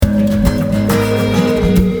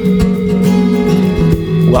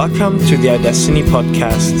Welcome to the iDestiny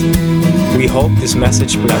podcast. We hope this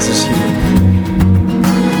message blesses you.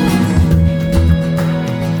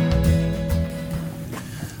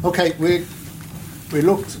 Okay, we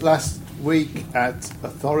looked last week at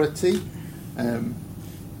authority, and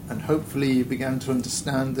hopefully you began to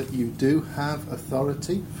understand that you do have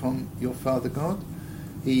authority from your Father God.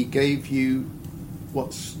 He gave you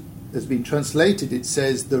what has been translated, it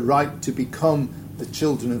says, the right to become the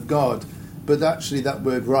children of God. But actually that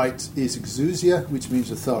word right is exousia, which means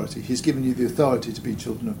authority. He's given you the authority to be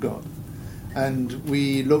children of God. And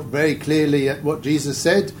we look very clearly at what Jesus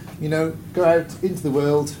said, go out into the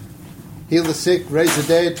world, heal the sick, raise the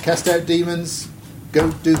dead, cast out demons, go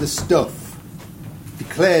do the stuff.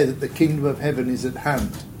 Declare that the kingdom of heaven is at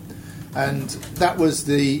hand. And that was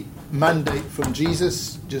the mandate from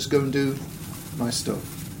Jesus, just go and do my stuff.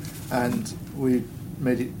 And we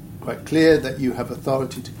made it quite clear that you have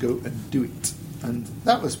authority to go and do it. And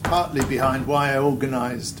that was partly behind why I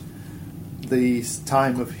organised the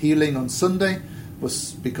time of healing on Sunday,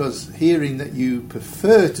 was because hearing that you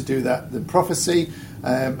prefer to do that than prophecy,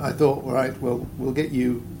 I thought, all right, well, we'll get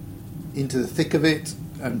you into the thick of it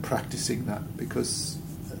and practicing that, because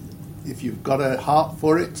if you've got a heart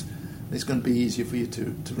for it, it's going to be easier for you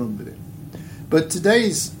to run with it. But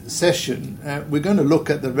today's session, we're going to look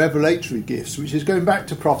at the revelatory gifts, which is going back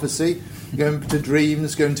to prophecy, going to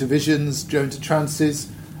dreams, going to visions, going to trances,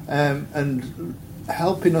 and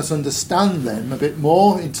helping us understand them a bit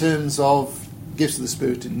more in terms of gifts of the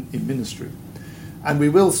Spirit in ministry. And we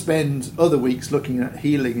will spend other weeks looking at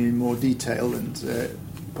healing in more detail, and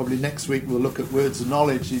probably next week we'll look at words of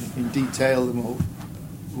knowledge in detail, and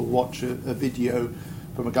we'll watch a video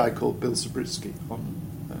from a guy called Bill Zabriskie on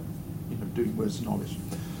doing words of knowledge.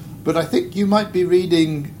 But I think you might be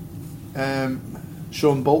reading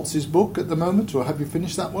Sean Boltz's book at the moment, or have you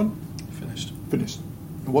finished that one? Finished.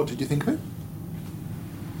 And what did you think of it?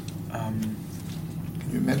 Can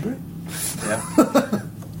you remember it? Yeah.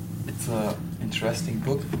 It's an interesting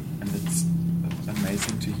book, and it's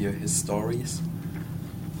amazing to hear his stories.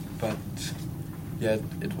 But yeah,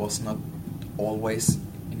 it was not always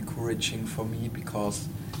encouraging for me, because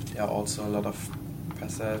there are also a lot of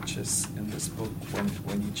passages in this book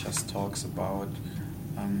when he just talks about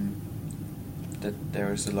that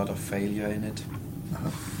there is a lot of failure in it.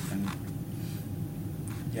 And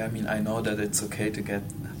I know that it's okay to get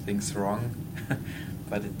things wrong,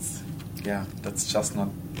 but that's just not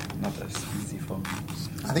as easy for me.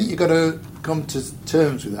 I think you've got to come to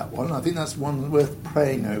terms with that one. I think that's one worth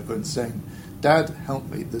praying over and saying, Dad, help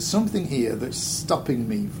me. There's something here that's stopping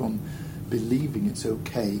me from believing it's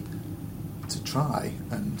okay to try,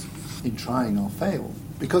 and in trying I'll fail.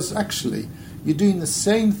 Because actually, you're doing the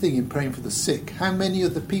same thing in praying for the sick. How many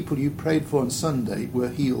of the people you prayed for on Sunday were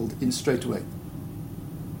healed in straight away?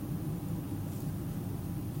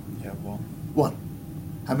 Yeah, one.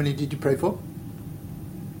 How many did you pray for?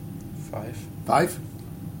 5. 5?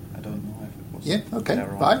 I don't know if it was. Yeah, okay,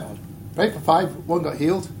 5. About. Prayed for 5, 1 got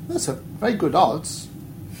healed. That's a very good odds.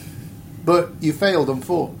 But you failed on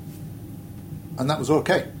 4. And that was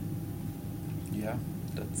okay. Yeah,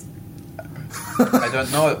 I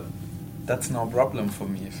don't know. That's no problem for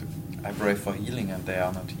me if I pray for healing and they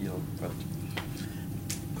are not healed. But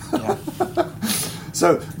yeah.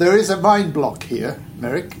 So there is a mind block here,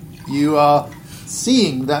 Merrick. You are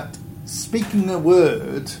seeing that speaking a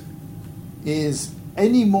word is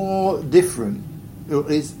any more different, or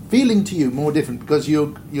is feeling to you more different, because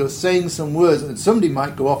you're saying some words, and somebody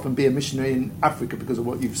might go off and be a missionary in Africa because of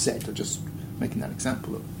what you've said. I'm just making that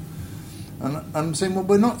example up. And I'm saying, well,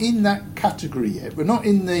 we're not in that category yet. We're not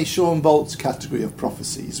in the Sean Boltz category of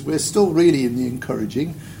prophecies. We're still really in the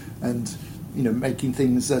encouraging and, making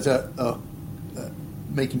things that are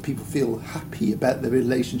making people feel happy about their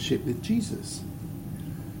relationship with Jesus.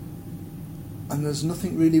 And there's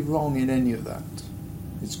nothing really wrong in any of that.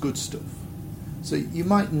 It's good stuff. So you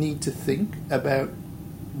might need to think about,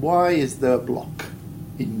 why is there a block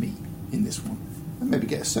in me in this one? And maybe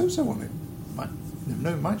get a so-so on it.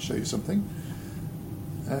 It might show you something.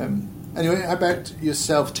 Anyway, how about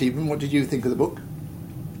yourself, Stephen? What did you think of the book?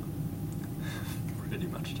 Pretty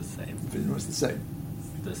much the same. Pretty much the same.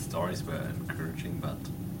 The stories were encouraging, but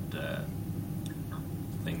the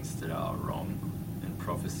things that are wrong in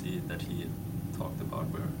prophecy that he talked about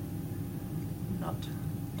were not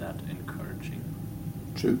that encouraging.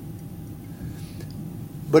 True.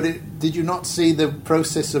 But did you not see the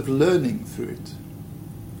process of learning through it?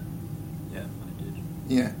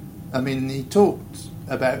 Yeah, I mean, he talked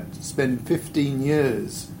about spending 15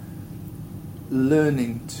 years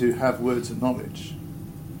learning to have words of knowledge,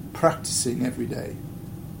 practicing every day,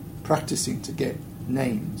 practicing to get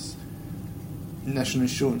names, national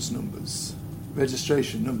insurance numbers,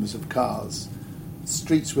 registration numbers of cars,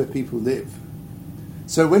 streets where people live.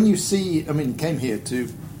 So when you see, I mean, he came here to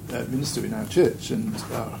minister in our church, and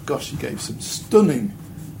he gave some stunning,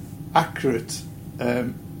 accurate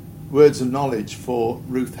words of knowledge for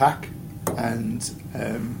Ruth Hack and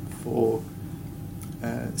for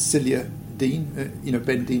Celia Dean,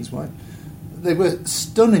 Ben Dean's wife. They were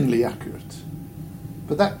stunningly accurate.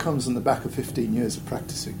 But that comes on the back of 15 years of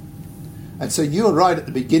practicing. And so you're right at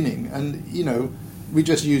the beginning, and, we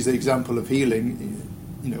just use the example of healing,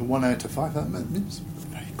 1 out of 5, that means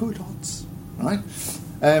very good odds, right?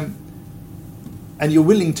 And you're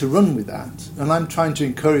willing to run with that. And I'm trying to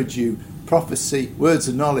encourage you, prophecy, words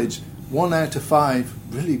of knowledge, 1 out of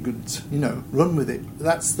 5, really good, run with it.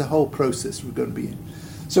 That's the whole process we're going to be in.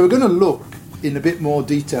 So we're going to look in a bit more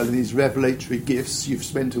detail in these revelatory gifts. You've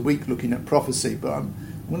spent a week looking at prophecy, but I'm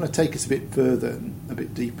going to take us a bit further and a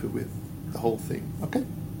bit deeper with the whole thing. Okay?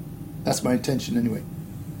 That's my intention anyway.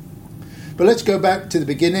 But let's go back to the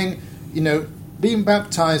beginning. Being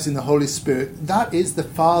baptized in the Holy Spirit, that is the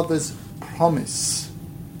Father's promise.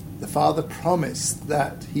 The Father promised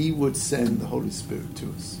that he would send the Holy Spirit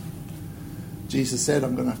to us. Jesus said,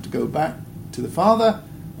 I'm going to have to go back to the Father,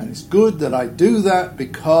 and it's good that I do that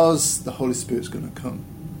because the Holy Spirit's going to come.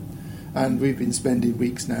 And we've been spending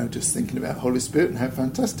weeks now just thinking about Holy Spirit and how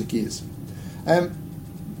fantastic he is.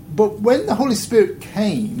 But when the Holy Spirit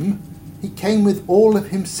came, he came with all of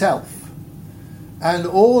himself and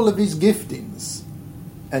all of his giftings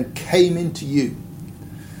and came into you.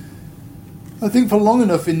 I think for long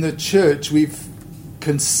enough in the church we've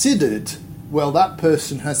considered, well, that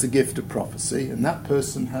person has the gift of prophecy, and that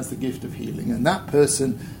person has the gift of healing, and that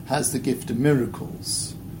person has the gift of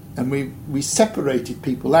miracles. And we separated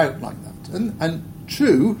people out like that. And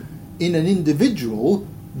true, in an individual,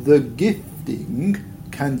 the gifting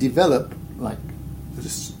can develop, like,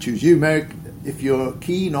 just choose you, Merrick. If you're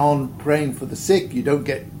keen on praying for the sick, you don't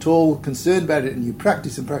get at all concerned about it, and you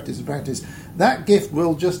practice and practice and practice, that gift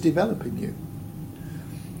will just develop in you.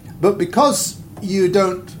 But because you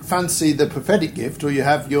don't fancy the prophetic gift, or you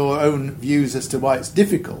have your own views as to why it's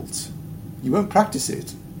difficult, you won't practice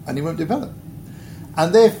it, and it won't develop.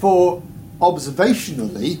 And therefore,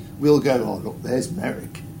 observationally, we'll go, oh, look, there's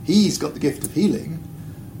Merrick. He's got the gift of healing.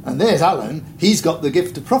 And there's Alan. He's got the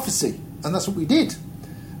gift of prophecy. And that's what we did.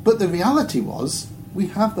 But the reality was, we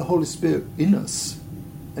have the Holy Spirit in us.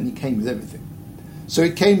 And he came with everything. So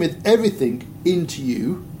he came with everything into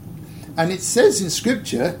you. And it says in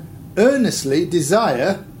Scripture, earnestly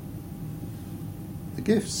desire the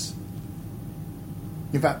gifts.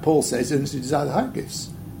 In fact, Paul says, earnestly desire the higher gifts.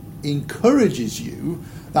 Encourages you.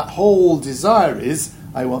 That whole desire is,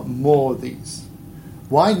 I want more of these.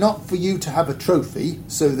 Why? Not for you to have a trophy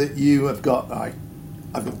so that you have got, I've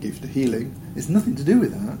got the gift of healing. It's nothing to do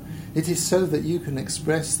with that. It is so that you can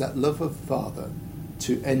express that love of Father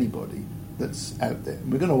to anybody that's out there.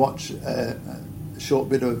 And we're going to watch a short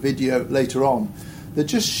bit of a video later on that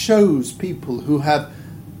just shows people who have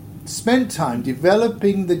spent time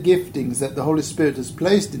developing the giftings that the Holy Spirit has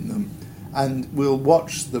placed in them, and we'll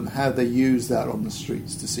watch them how they use that on the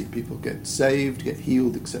streets to see people get saved, get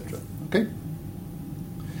healed, etc. Okay?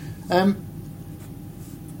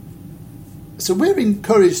 So we're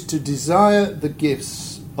encouraged to desire the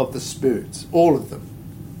gifts of the Spirit, all of them.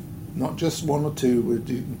 Not just one or two, we're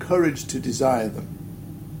encouraged to desire them.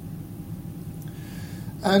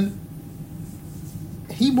 And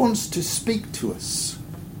he wants to speak to us.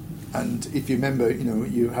 And if you remember,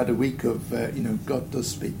 you had a week of, God does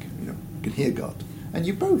speak, you can hear God. And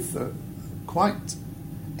you both are quite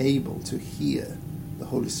able to hear the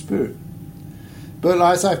Holy Spirit. But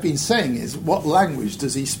as I've been saying is, what language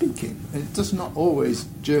does he speak in? And it does not always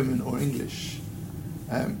German or English.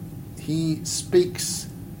 He speaks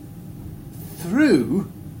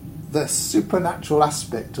through the supernatural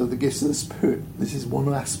aspect of the gifts of the Spirit. This is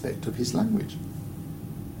one aspect of his language.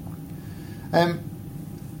 There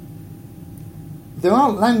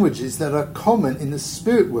are languages that are common in the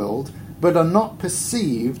spirit world, but are not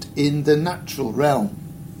perceived in the natural realm.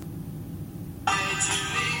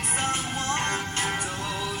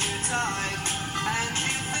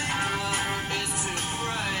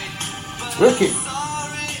 It's working.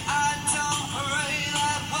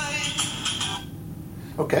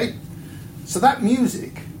 Okay, so that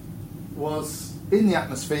music was in the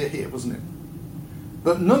atmosphere here, wasn't it?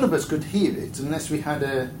 But none of us could hear it unless we had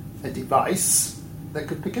a device that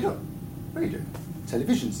could pick it up. Radio.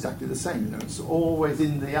 Television's exactly the same, it's always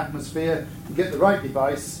in the atmosphere. You get the right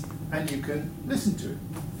device and you can listen to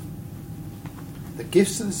it. the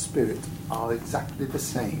gifts of the Spirit are exactly the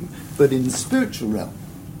same, but in the spiritual realm.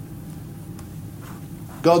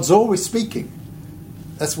 God's always speaking.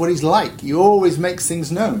 That's what he's like. He always makes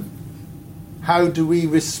things known. How do we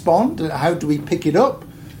respond? How do we pick it up?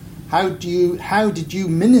 How did you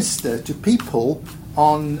minister to people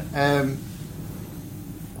on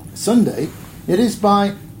Sunday? It is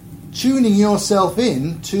by tuning yourself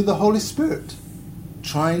in to the Holy Spirit,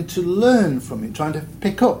 trying to learn from him, trying to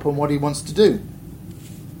pick up on what he wants to do.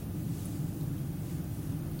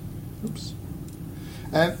 Oops.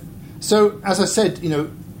 So, as I said,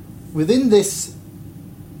 within this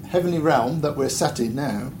heavenly realm that we're sat in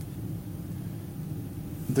now,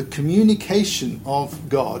 the communication of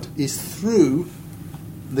God is through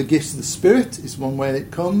the gifts of the Spirit, is one way it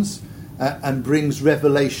comes, and brings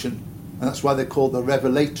revelation. And that's why they're called the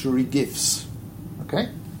revelatory gifts. Okay?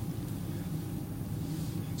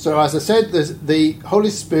 So, as I said, the Holy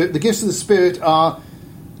Spirit, the gifts of the Spirit are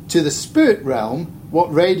to the spirit realm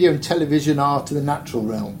what radio and television are to the natural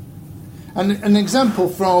realm. And an example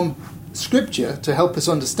from Scripture to help us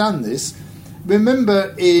understand this,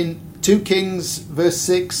 remember in 2 Kings verse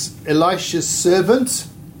 6, Elisha's servant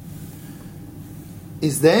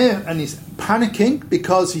is there and he's panicking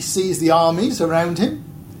because he sees the armies around him.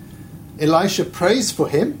 Elisha prays for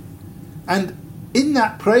him, and in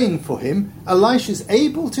that praying for him, Elisha's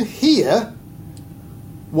able to hear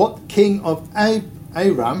what King of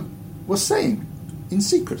Aram was saying in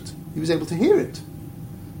secret. He was able to hear it.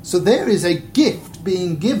 So there is a gift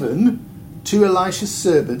being given to Elisha's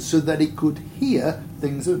servant so that he could hear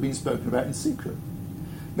things that have been spoken about in secret.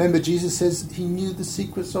 Remember, Jesus says he knew the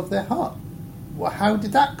secrets of their heart. Well, how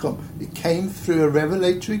did that come? It came through a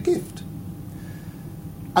revelatory gift.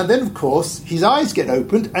 And then, of course, his eyes get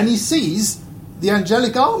opened and he sees the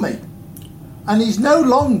angelic army. And he's no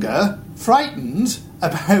longer frightened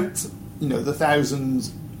about, the 1,000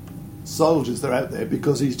 soldiers that are out there,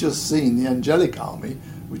 because he's just seen the angelic army,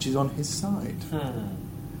 which is on his side.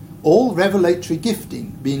 All revelatory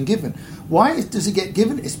gifting being given. Why does it get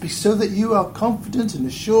given? It's so that you are confident and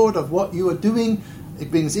assured of what you are doing. It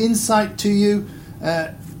brings insight to you.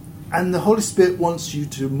 And the Holy Spirit wants you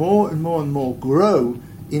to more and more and more grow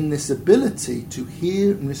in this ability to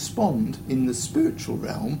hear and respond in the spiritual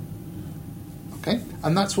realm. Okay?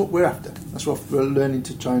 And that's what we're after. That's what we're learning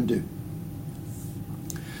to try and do.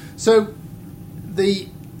 So, the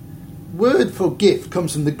word for gift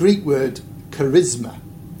comes from the Greek word charisma,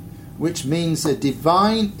 which means a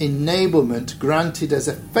divine enablement granted as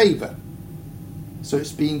a favour. So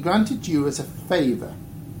it's being granted to you as a favour.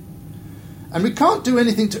 And we can't do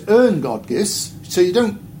anything to earn God gifts, so you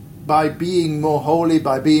don't by being more holy,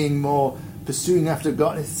 by being more pursuing after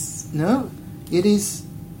God. It is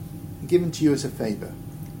given to you as a favour.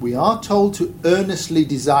 We are told to earnestly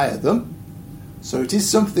desire them, so it is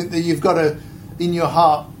something that you've got to, in your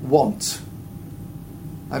heart, want.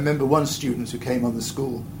 I remember one student who came on the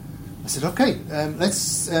school. I said, okay,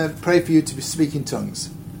 let's pray for you to be speaking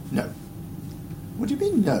tongues. No. What do you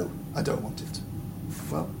mean, no? I don't want it.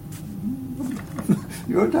 Well,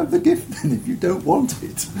 you won't have the gift then if you don't want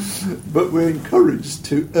it. But we're encouraged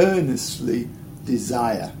to earnestly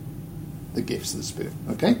desire the gifts of the Spirit.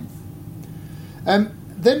 Okay?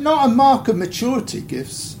 They're not a mark of maturity,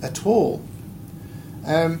 gifts, at all.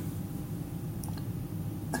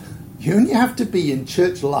 You only have to be in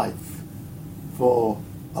church life for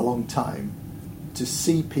a long time to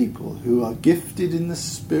see people who are gifted in the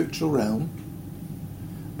spiritual realm,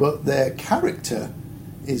 but their character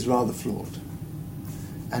is rather flawed.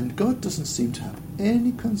 And God doesn't seem to have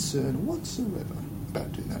any concern whatsoever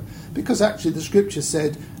about doing that. Because actually the Scripture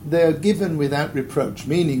said they are given without reproach,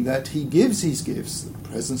 meaning that he gives his gifts, the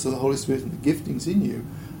presence of the Holy Spirit and the giftings in you,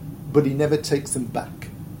 but he never takes them back,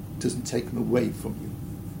 doesn't take them away from you.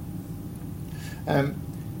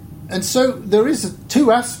 And so there is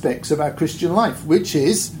two aspects of our Christian life, which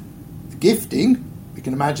is gifting. We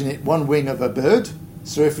can imagine it one wing of a bird.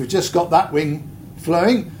 So if we've just got that wing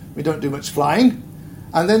flowing, we don't do much flying.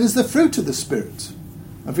 And then there's the fruit of the Spirit.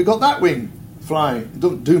 And if we've got that wing flying, it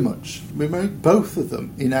doesn't do much. We make both of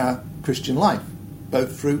them in our Christian life,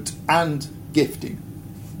 both fruit and gifting.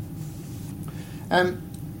 And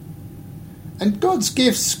God's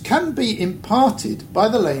gifts can be imparted by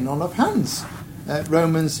the laying on of hands.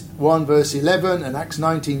 Romans 1 verse 11 and Acts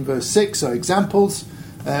 19 verse 6 are examples.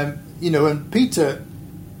 And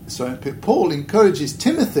Paul encourages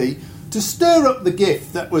Timothy to stir up the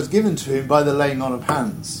gift that was given to him by the laying on of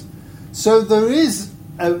hands. So there is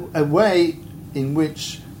a way in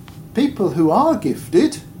which people who are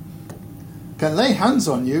gifted can lay hands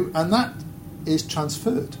on you, and that is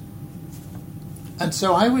transferred. And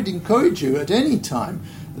so I would encourage you at any time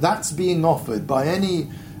that's being offered by any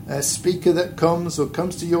speaker that comes or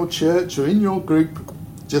comes to your church or in your group,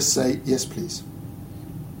 just say, yes, please.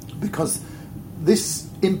 Because this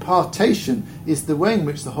impartation is the way in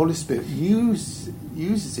which the Holy Spirit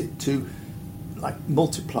uses it to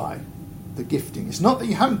multiply the gifting. It's not that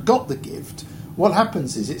you haven't got the gift. What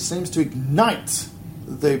happens is it seems to ignite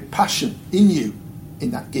the passion in you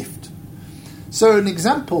in that gift. So an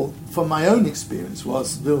example from my own experience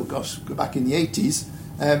was, back in the 80s,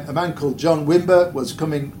 a man called John Wimber was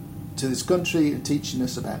coming to this country and teaching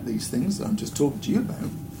us about these things that I'm just talking to you about.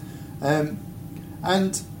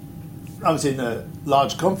 And I was in a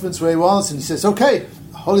large conference where he was, and he says, okay,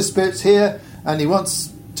 the Holy Spirit's here, and he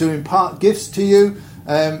wants to impart gifts to you.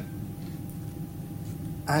 And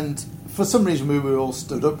for some reason we were all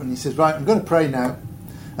stood up, and he says, right, I'm going to pray now.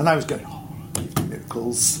 And I was going, give me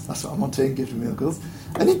miracles. That's what I'm wanting, give me miracles.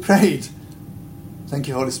 And he prayed, thank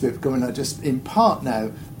you, Holy Spirit, for coming. I just impart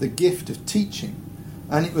now the gift of teaching.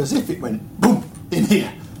 And it was as if it went boom in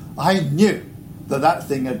here. I knew that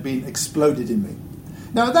thing had been exploded in me.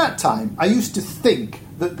 Now, at that time, I used to think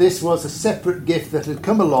that this was a separate gift that had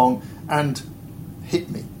come along and hit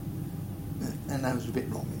me. And I was a bit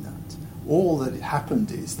wrong in that. All that had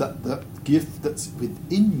happened is that the gift that's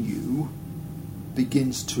within you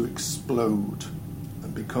begins to explode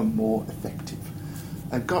and become more effective.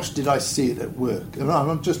 And gosh, did I see it at work. And I'm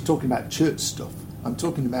not just talking about church stuff. I'm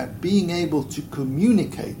talking about being able to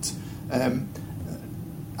communicate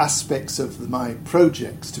aspects of my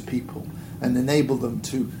projects to people and enable them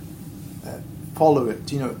to follow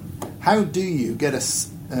it. How do you get a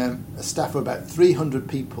staff of about 300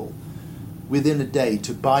 people within a day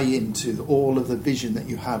to buy into all of the vision that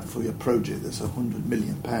you have for your project that's £100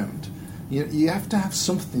 million? You have to have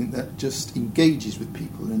something that just engages with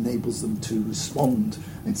people and enables them to respond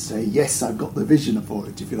and say, yes, I've got the vision for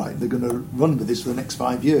it, if you like. They're going to run with this for the next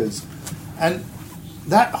 5 years. And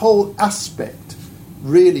that whole aspect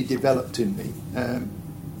really developed in me.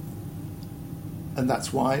 And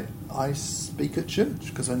that's why I speak at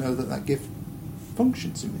church, because I know that gift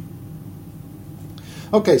functions in me.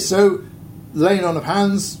 Okay, so laying on of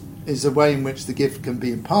hands is a way in which the gift can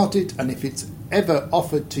be imparted, and if it's ever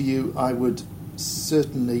offered to you, I would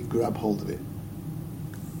certainly grab hold of it.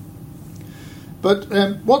 But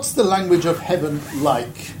what's the language of heaven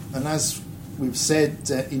like? And as we've said,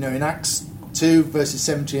 in Acts 2, verses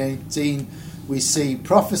 17 and 18, we see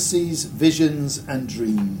prophecies, visions, and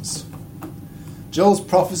dreams. Joel's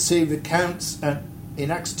prophecy recounts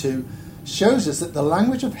in Acts 2 shows us that the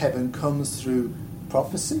language of heaven comes through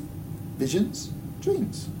prophecy, visions,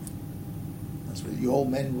 dreams. That's what all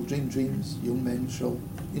men will dream dreams, young men shall,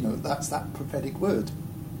 that's that prophetic word.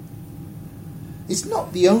 It's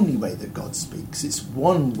not the only way that God speaks, it's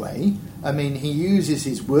one way. I mean, he uses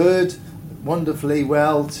his word wonderfully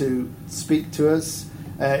well to speak to us.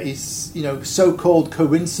 His, so-called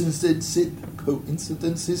coincidences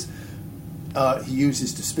he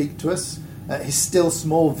uses to speak to us. His still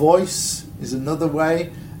small voice is another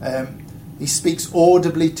way. He speaks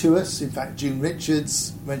audibly to us. In fact, June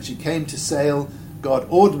Richards, when she came to Sale, God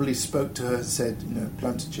audibly spoke to her and said,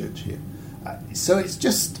 plant a church here. So it's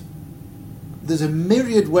just, there's a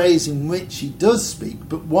myriad ways in which he does speak,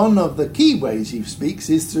 but one of the key ways he speaks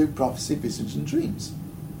is through prophecy, visions, and dreams.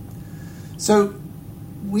 So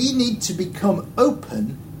we need to become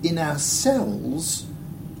open in ourselves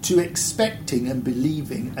to expecting and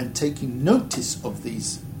believing and taking notice of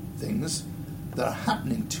these things that are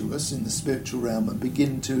happening to us in the spiritual realm and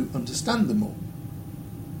begin to understand them all.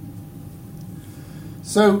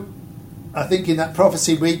 So, I think in that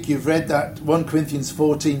prophecy week you've read that 1 Corinthians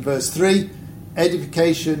 14 verse 3,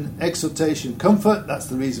 edification, exhortation, comfort, that's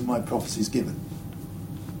the reason why prophecy is given.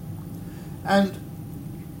 And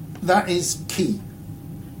that is key.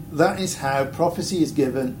 That is how prophecy is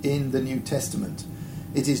given in the New Testament.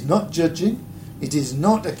 It is not judging, it is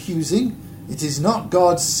not accusing, it is not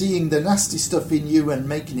God seeing the nasty stuff in you and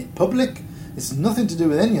making it public. It's nothing to do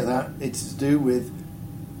with any of that. It's to do with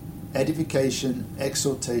edification,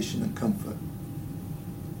 exhortation, and comfort.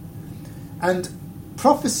 And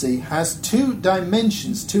prophecy has two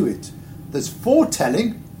dimensions to it. There's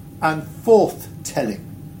foretelling and forthtelling.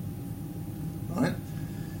 Right?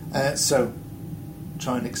 So,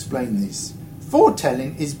 try and explain these.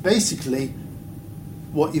 Foretelling is basically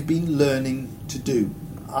what you've been learning to do,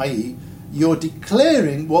 i.e., you're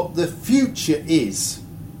declaring what the future is.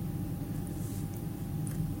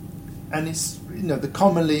 And it's the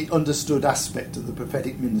commonly understood aspect of the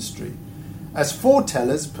prophetic ministry. As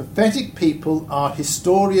foretellers, prophetic people are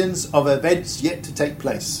historians of events yet to take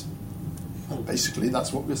place. Basically,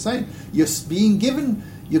 that's what we're saying.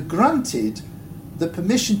 You're granted the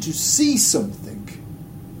permission to see something,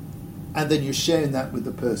 and then you're sharing that with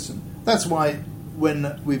the person. That's why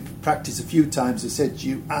when we've practiced a few times, I said to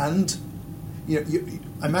you, I'm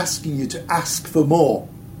asking you to ask for more.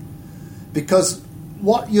 Because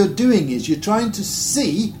what you're doing is you're trying to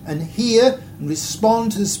see and hear and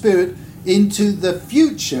respond to the Spirit into the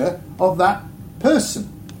future of that person.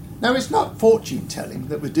 Now, it's not fortune telling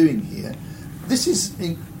that we're doing here. This is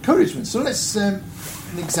encouragement. So let's an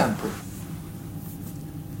example.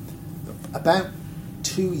 About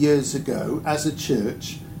 2 years ago, as a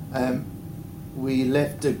church, we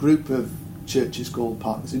left a group of churches called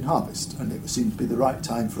Partners in Harvest, and it seemed to be the right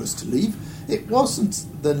time for us to leave. It wasn't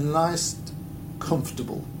the nice,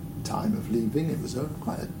 comfortable time of leaving. It was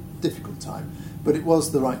quite a difficult time, but it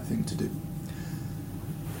was the right thing to do.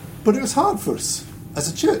 But it was hard for us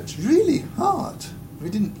as a church, really hard. We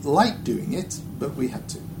didn't like doing it, but we had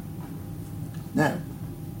to. Now,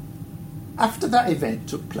 after that event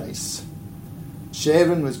took place,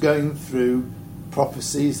 Sharon was going through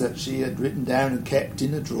prophecies that she had written down and kept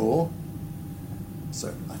in a drawer.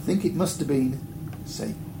 So I think it must have been,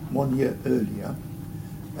 say, 1 year earlier.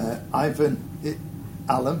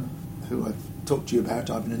 Allen, who I've talked to you about,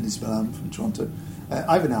 Ivan and Isabel Allen from Toronto,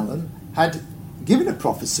 Ivan Allen had given a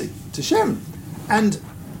prophecy to Sharon. And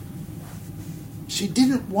she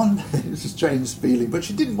didn't want, it was a strange feeling, but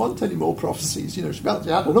she didn't want any more prophecies. She felt she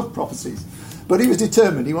had enough prophecies. But he was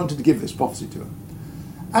determined, he wanted to give this prophecy to her.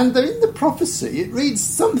 And in the prophecy, it reads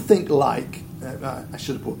something like, I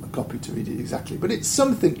should have brought a copy to read it exactly, but it's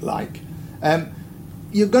something like,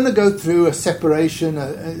 you're going to go through a separation,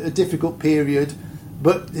 a difficult period,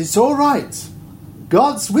 but it's all right.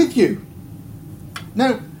 God's with you.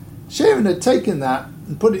 Now, Sharon had taken that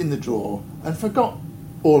and put it in the drawer and forgot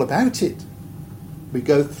all about it. We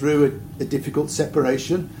go through a difficult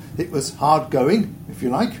separation. It was hard going, if you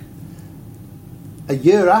like. A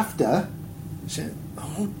year after, she said,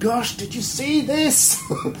 "Oh gosh, did you see this?"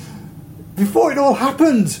 Before it all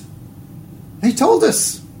happened, he told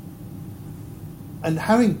us. And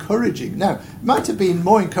how encouraging. Now, it might have been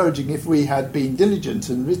more encouraging if we had been diligent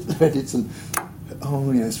and read it and,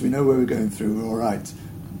 oh yes, we know where we're going through, we're all right.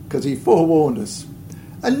 Because he forewarned us.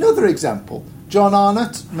 Another example, John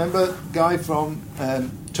Arnott, remember, guy from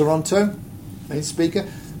Toronto, main speaker.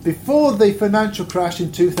 Before the financial crash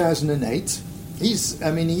in 2008, he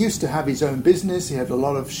used to have his own business, he had a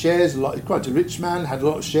lot of shares, quite a rich man, had a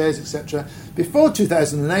lot of shares, etc. Before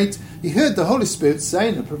 2008, he heard the Holy Spirit say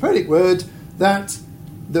in a prophetic word that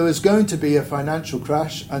there was going to be a financial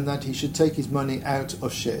crash and that he should take his money out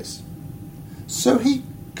of shares. So he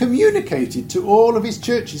communicated to all of his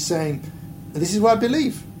churches saying, "This is what I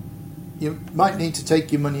believe. You might need to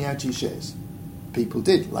take your money out of your shares." People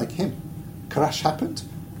did, like him. Crash happened,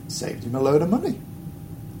 saved him a load of money.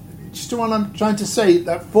 Just what I'm trying to say,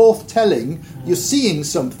 that forthtelling, you're seeing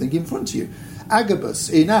something in front of you. Agabus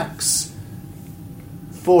in Acts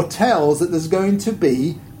foretells that there's going to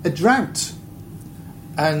be a drought,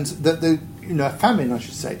 and that a famine, I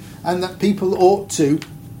should say, and that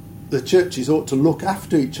the churches ought to look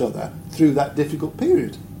after each other through that difficult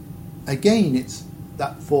period. Again, it's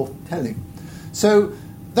that foretelling. So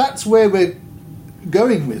that's where we're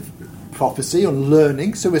going with prophecy and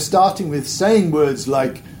learning. So we're starting with saying words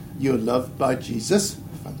like, "You're loved by Jesus,"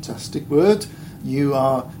 fantastic word. "You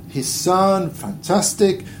are his son,"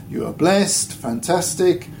 fantastic. "You are blessed,"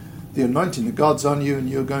 fantastic. "The anointing of God's on you, and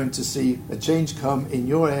you're going to see a change come in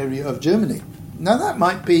your area of Germany." Now that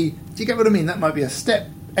might be, do you get what I mean? That might be a step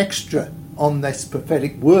extra on this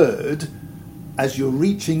prophetic word as you're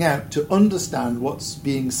reaching out to understand what's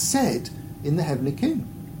being said in the Heavenly King.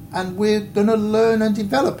 And we're going to learn and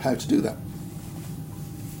develop how to do that.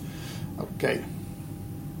 Okay.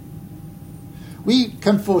 We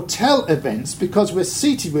can foretell events because we're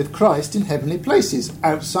seated with Christ in heavenly places,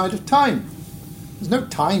 outside of time. There's no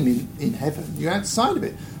time in heaven. You're outside of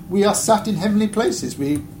it. We are sat in heavenly places.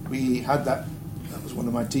 We had that was one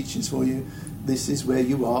of my teachings for you. This is where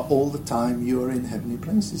you are all the time. You are in heavenly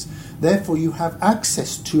places. Therefore, you have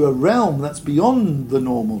access to a realm that's beyond the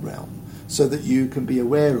normal realm, so that you can be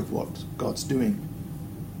aware of what God's doing.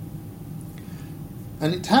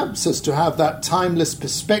 And it helps us to have that timeless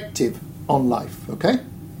perspective on life, okay?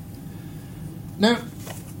 Now,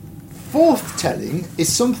 forthtelling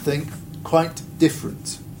is something quite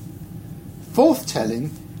different.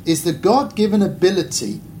 Forthtelling is the God-given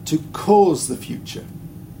ability to cause the future.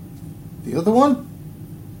 The other one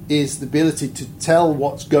is the ability to tell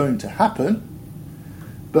what's going to happen.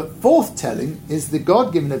 But forthtelling is the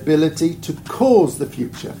God-given ability to cause the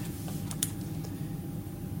future.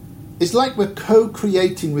 It's like we're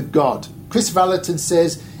co-creating with God. Chris Valentin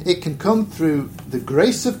says it can come through the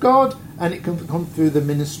grace of God and it can come through the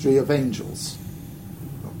ministry of angels.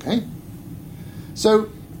 Okay? So,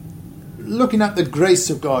 looking at the grace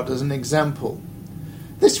of God as an example,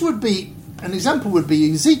 an example would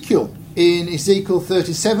be Ezekiel. In Ezekiel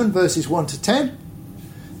 37 verses 1 to 10,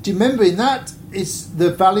 do you remember in that it's the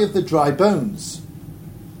valley of the dry bones?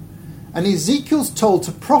 And Ezekiel's told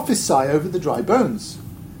to prophesy over the dry bones.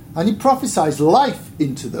 And he prophesies life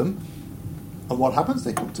into them. And what happens?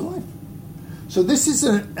 They come to life. So this is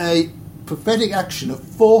a prophetic action of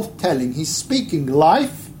foretelling. He's speaking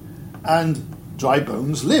life and dry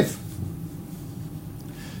bones live.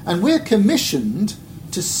 And we're commissioned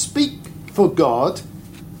to speak for God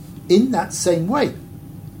in that same way.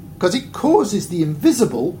 Because it causes the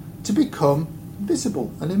invisible to become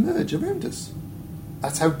visible and emerge around us.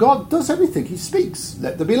 That's how God does everything. He speaks,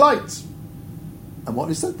 let there be light. And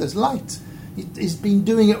what is that? There's light. He's been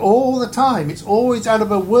doing it all the time. It's always out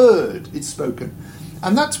of a word it's spoken.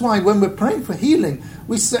 And that's why when we're praying for healing,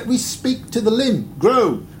 we speak to the limb,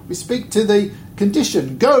 grow. We speak to the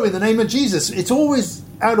condition, go in the name of Jesus. It's always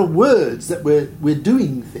out of words that we're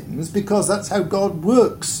doing things, because that's how God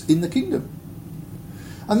works in the kingdom.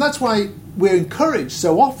 And that's why we're encouraged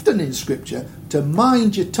so often in Scripture to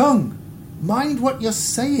mind your tongue. Mind what you're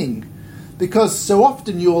saying. Because so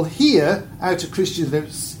often you'll hear out of Christians'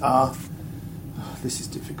 lips, this is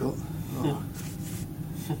difficult. Oh.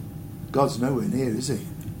 God's nowhere near, is he?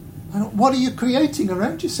 What are you creating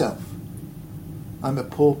around yourself? I'm a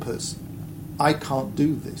poor person. I can't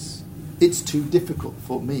do this. It's too difficult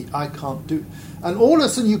for me. I can't do it. And all of a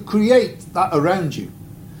sudden you create that around you.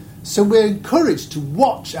 So we're encouraged to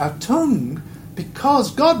watch our tongue, because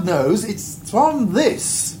God knows it's from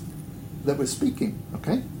this that we're speaking.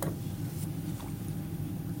 Okay?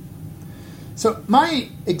 So my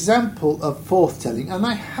example of foretelling, and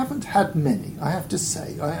I haven't had many, I have to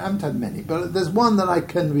say, I haven't had many, but there's one that I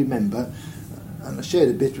can remember, and I shared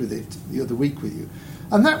a bit with it the other week with you.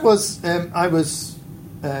 And that was, I was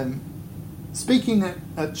speaking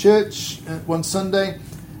at church one Sunday,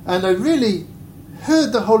 and I really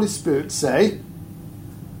heard the Holy Spirit say,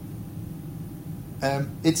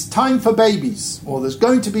 it's time for babies, or there's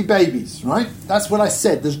going to be babies, right? That's what I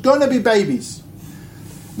said, there's going to be babies.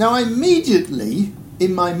 Now I immediately,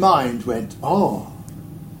 in my mind, went,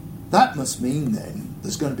 that must mean then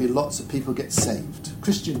there's going to be lots of people get saved,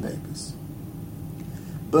 Christian babies.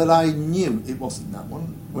 But I knew it wasn't that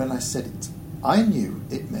one when I said it. I knew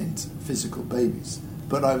it meant physical babies,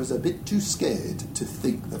 but I was a bit too scared to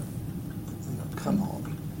think that, come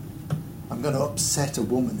on, I'm going to upset a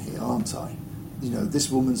woman here, aren't I? This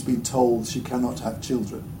woman's been told she cannot have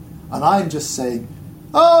children. And I'm just saying,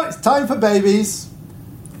 it's time for babies.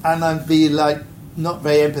 And I'm being not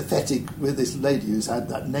very empathetic with this lady who's had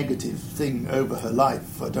that negative thing over her life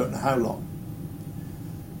for I don't know how long.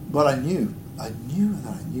 But I knew that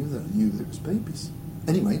it was babies.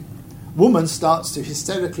 Anyway, woman starts to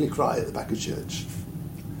hysterically cry at the back of church.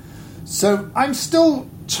 So I'm still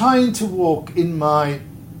trying to walk in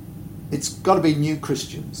it's got to be new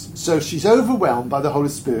Christians. So she's overwhelmed by the Holy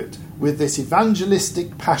Spirit with this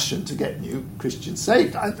evangelistic passion to get new Christians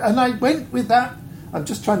saved. And I went with that. I'm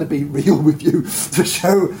just trying to be real with you to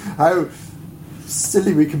show how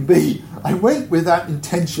silly we can be. I went with that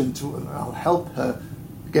intention I'll help her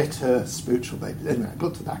get her spiritual baby. Anyway, I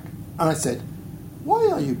got to the back and I said, why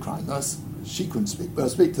are you crying? She couldn't speak, but I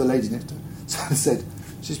speak to the lady next to her. So I said,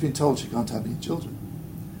 she's been told she can't have any children.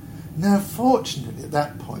 Now, fortunately, at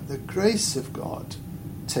that point, the grace of God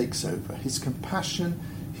takes over. His compassion,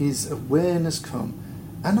 his awareness come.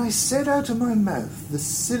 And I said out of my mouth the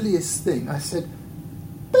silliest thing. I said,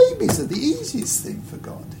 babies are the easiest thing for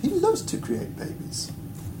God. He loves to create babies.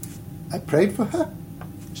 I prayed for her.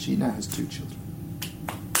 She now has 2 children.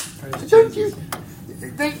 Don't you?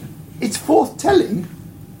 It's foretelling.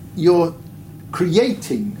 You're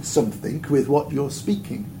creating something with what you're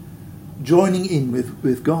speaking, joining in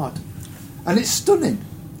with God. And it's stunning.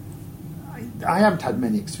 I haven't had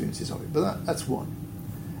many experiences of it, but that's one.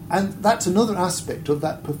 And that's another aspect of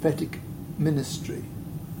that prophetic ministry.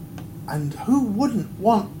 And who wouldn't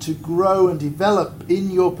want to grow and develop in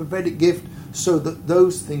your prophetic gift so that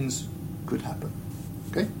those things could happen?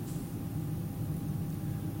 Okay?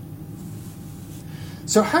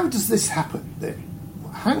 So how does this happen then?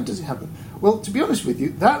 How does it happen? Well, to be honest with you,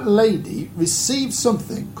 that lady received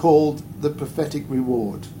something called the prophetic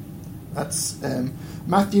reward. That's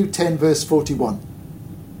Matthew 10 verse 41.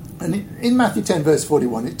 And in Matthew 10 verse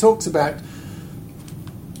 41, it talks about,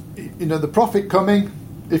 the prophet coming.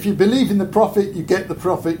 If you believe in the prophet, you get the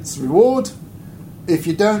prophet's reward. If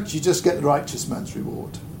you don't, you just get the righteous man's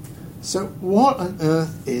reward. So what on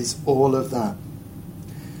earth is all of that?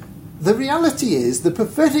 The reality is the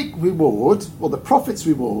prophetic reward, or the prophet's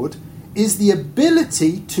reward, is the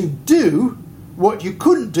ability to do what you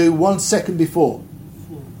couldn't do 1 second before.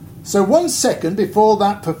 So 1 second before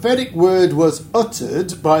that prophetic word was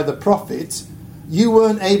uttered by the prophet, you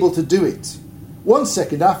weren't able to do it. 1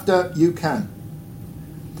 second after, you can.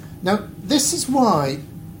 Now, this is why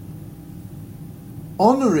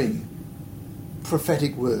honouring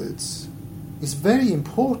prophetic words is very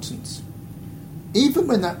important. Even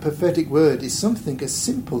when that prophetic word is something as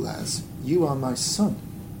simple as, "You are my son."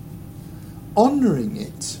 Honouring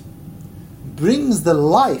it brings the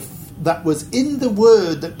life that was in the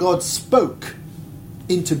word that God spoke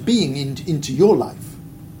into being, into your life.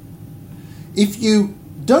 If you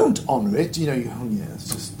don't honour it, it's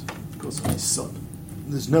just, of course, I'm his son.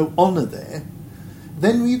 There's no honour there.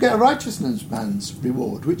 Then you get a righteousness man's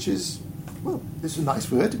reward, which is, well, this is a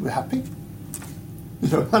nice word, we're happy.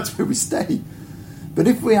 That's where we stay. But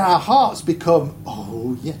if our hearts become,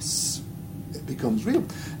 oh yes, it becomes real.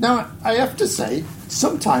 Now, I have to say,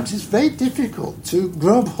 sometimes it's very difficult to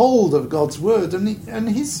grab hold of God's word, and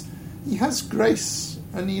he has grace,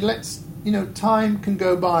 and he lets, time can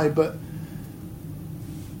go by, but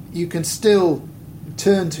you can still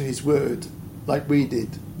turn to his word like we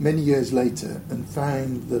did many years later and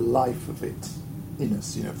find the life of it in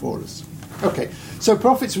us, for us. Okay, so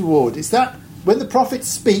prophet's reward is that when the prophet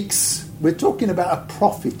speaks, we're talking about a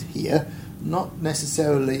prophet here, not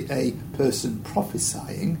necessarily a person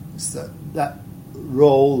prophesying. It's that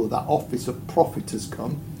role or that office of prophet has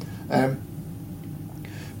come.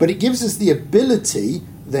 But it gives us the ability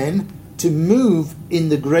then to move in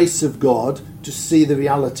the grace of God to see the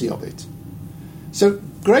reality of it. So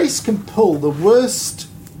grace can pull the worst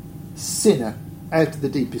sinner out of the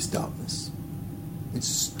deepest darkness. It's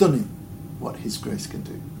stunning what his grace can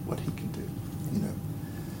do, what he can do.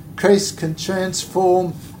 Grace can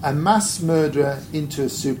transform a mass murderer into a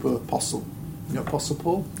super apostle. Apostle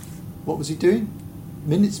Paul, what was he doing?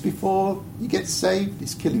 Minutes before he gets saved,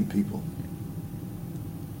 he's killing people.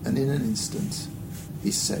 And in an instant,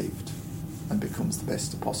 he's saved and becomes the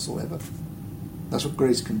best apostle ever. That's what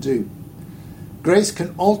grace can do. Grace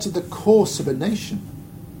can alter the course of a nation.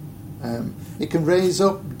 It can raise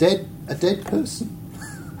up a dead person.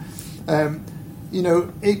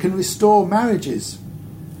 It can restore marriages.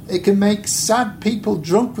 It can make sad people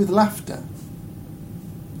drunk with laughter.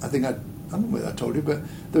 I don't know whether I told you, but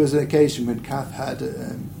there was an occasion when Kath had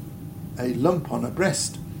a lump on her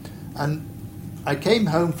breast. And I came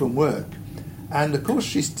home from work, and of course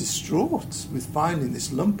she's distraught with finding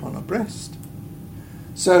this lump on her breast.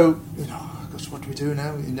 So, gosh, what do we do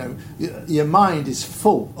now? Your mind is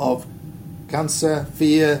full of cancer,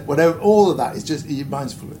 fear, whatever, all of that is just, your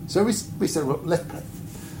mind's full of it. So we said, well, let's pray.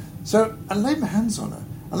 So I laid my hands on her,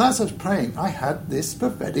 and as I was praying, I had this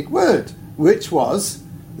prophetic word, which was,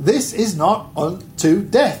 "This is not unto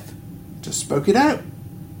death." Just spoke it out.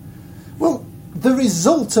 Well, the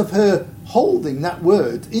result of her holding that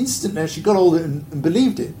word, instantly she got hold of it and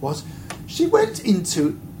believed it, was she went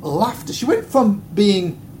into laughter. She went from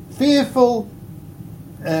being fearful,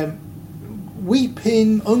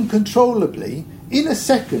 weeping uncontrollably in a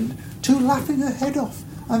second to laughing her head off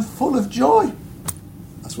and full of joy.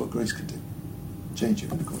 That's what grace can do. Change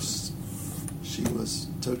it. Of course, she was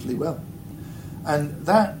totally well. And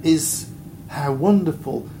that is how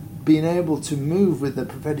wonderful being able to move with the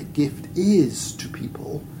prophetic gift is to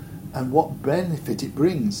people and what benefit it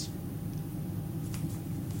brings.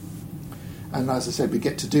 And as I said, we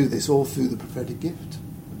get to do this all through the prophetic gift.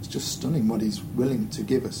 It's just stunning what he's willing to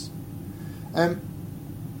give us.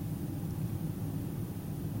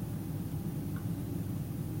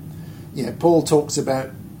 Paul talks about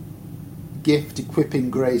gift, equipping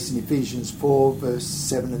grace in Ephesians 4, verse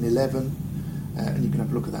 7 and 11. And you can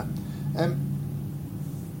have a look at that.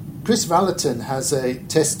 Chris Valentin has a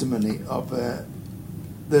testimony of...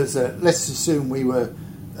 let's assume we were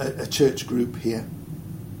a church group here.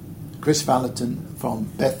 Chris Valentin from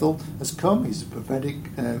Bethel has come. He's a prophetic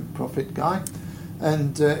prophet guy.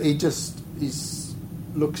 And he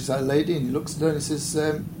looks at a lady and he looks at her and he says,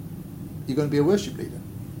 "You're going to be a worship leader."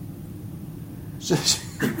 So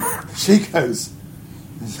she goes,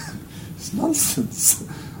 "It's nonsense.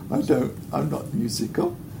 I'm not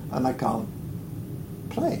musical and I can't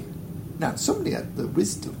play." Now, somebody had the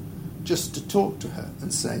wisdom just to talk to her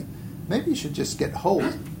and say, maybe you should just get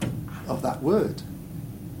hold of that word.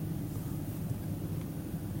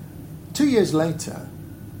 2 years later,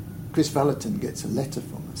 Chris Valentin gets a letter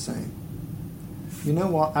from her saying, "You know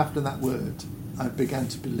what, after that word, I began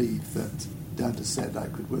to believe that Dad has said I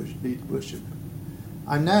could lead worship.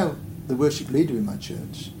 I'm now the worship leader in my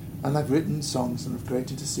church, and I've written songs and I've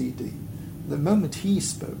created a CD. The moment he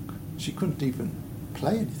spoke, she couldn't even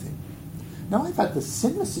play anything. Now, I've had the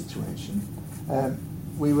similar situation.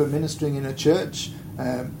 We were ministering in a church.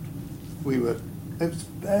 It was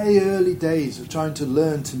very early days of trying to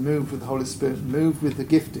learn to move with the Holy Spirit, move with the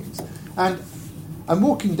giftings. And I'm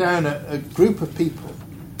walking down a group of people,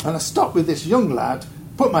 and I stopped with this young lad,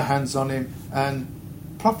 put my hands on him, and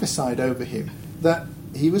prophesied over him that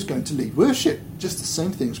he was going to lead worship. Just the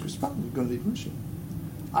same thing as Chris Patton was going to lead worship.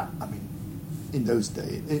 I mean, in those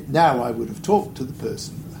days, now I would have talked to the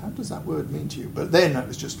person, how does that word mean to you? But then it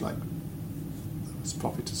was just like, this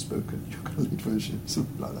prophet has spoken, you're going to lead worship,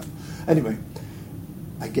 something like that. Anyway,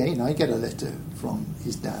 again, I get a letter from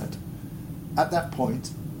his dad. At that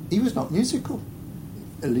point, he was not musical,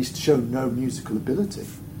 at least showed no musical ability.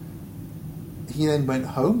 He then went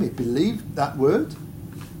home, he believed that word,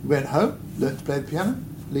 he went home, learned to play the piano,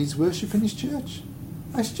 leads worship in his church.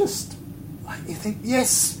 It's just, like, you think,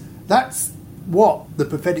 yes, that's what the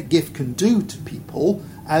prophetic gift can do to people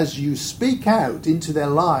as you speak out into their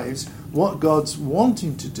lives what God's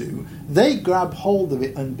wanting to do. They grab hold of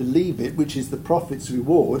it and believe it, which is the prophet's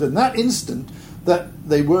reward. And that instant that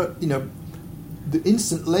they were, the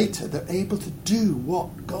instant later, they're able to do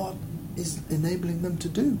what God is enabling them to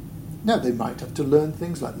do. Now, they might have to learn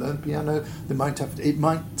things like learn piano. It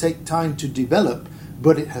might take time to develop,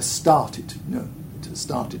 but it has started. It has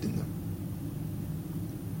started in them.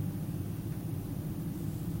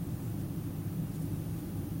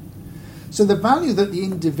 So the value that the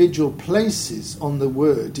individual places on the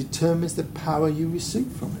word determines the power you receive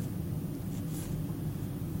from it.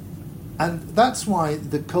 And that's why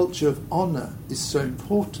the culture of honour is so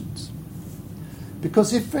important.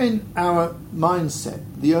 Because if in our mindset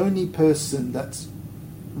the only person that's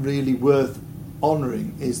really worth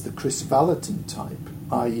honouring is the Chris Valentin type,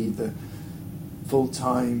 i.e. the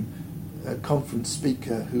full-time conference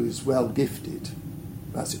speaker who is well gifted,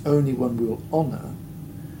 that's the only one we will honour,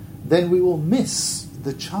 then we will miss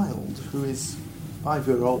the child who is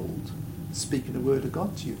 5-year-old speaking a word of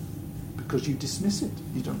God to you, because you dismiss it.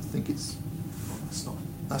 You don't think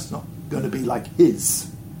that's not going to be like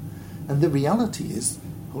his. And the reality is,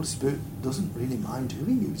 the Holy Spirit doesn't really mind who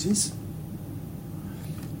he uses.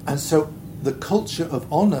 And so the culture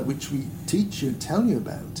of honour, which we teach you and tell you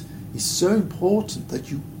about, is so important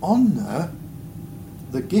that you honour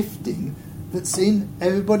the gifting that's in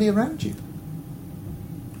everybody around you.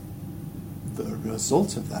 The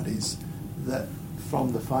result of that is that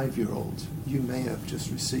from the 5-year-old, you may have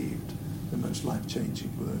just received the most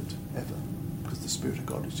life-changing word ever, because the Spirit of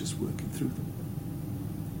God is just working through them.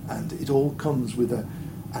 And it all comes with an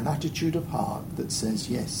attitude of heart that says,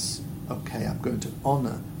 yes, okay, I'm going to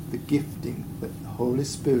honour the gifting that the Holy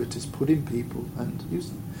Spirit has put in people and use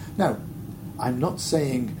them. Now, I'm not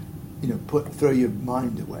saying, throw your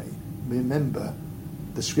mind away. Remember,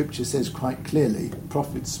 the Scripture says quite clearly,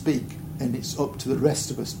 prophets speak, and it's up to the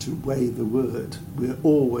rest of us to weigh the word. We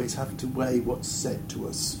always have to weigh what's said to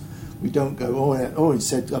us. We don't go, he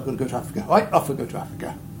said, I've got to go to Africa. Right, off I go to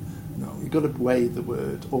Africa. No, you've got to weigh the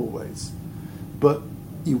word always. But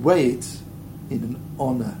you weigh it in an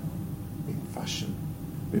honouring fashion,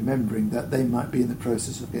 remembering that they might be in the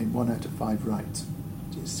process of getting 1 out of 5 right.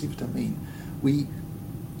 Do you see what I mean?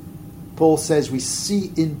 Paul says we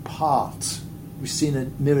see in part. We see in a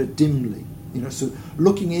mirror dimly. So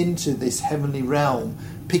looking into this heavenly realm,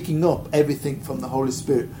 picking up everything from the Holy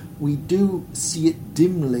Spirit, we do see it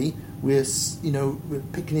dimly. We're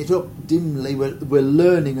picking it up dimly. We're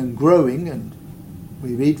learning and growing, and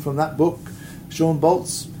we read from that book, Sean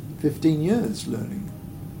Bolt's 15 years learning.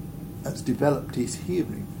 That's developed his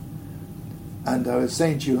hearing. And I was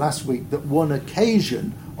saying to you last week that one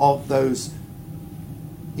occasion of those,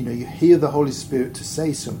 you hear the Holy Spirit to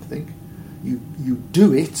say something, you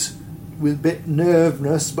do it with a bit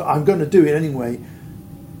nervousness, but I'm going to do it anyway.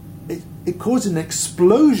 It causes an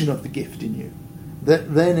explosion of the gift in you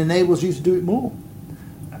that then enables you to do it more.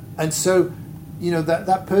 And so,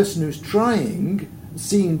 that person who's trying,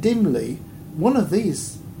 seeing dimly, one of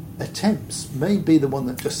these attempts may be the one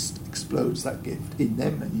that just explodes that gift in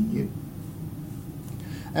them and in you.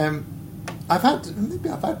 I've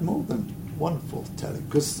had more than one foretelling,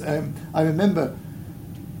 because I remember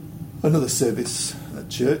another service at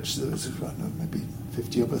church. There was, maybe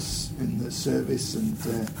 50 of us in the service, and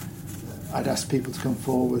I'd asked people to come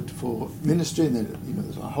forward for ministry, and then,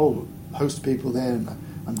 there's a whole host of people there, and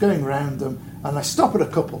I'm going around them, and I stop at a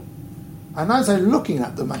couple, and as I'm looking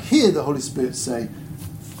at them, I hear the Holy Spirit say,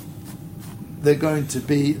 they're going to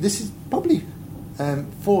be, this is probably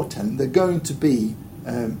foretelling they're going to be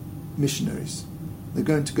missionaries. They're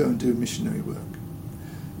going to go and do missionary work.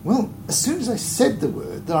 Well, as soon as I said the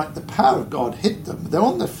word, the power of God hit them. They're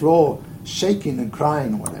on the floor shaking and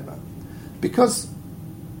crying or whatever. Because,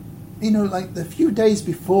 like the few days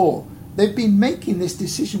before, they've been making this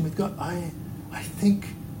decision with God. I think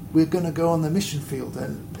we're going to go on the mission field.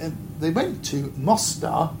 And they went to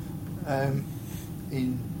Mostar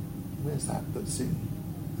in, where's that? That's in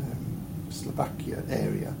Slovakia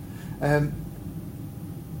area.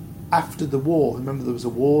 After the war, remember there was a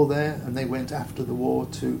war there, and they went after the war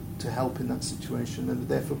to help in that situation, and were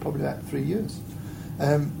there for probably about 3 years.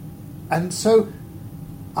 And so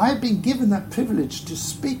I've been given that privilege to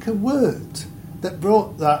speak a word that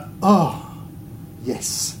brought that,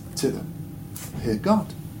 yes, to them. Hear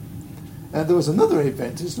God. There was another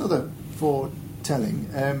event, it's another foretelling.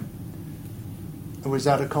 I was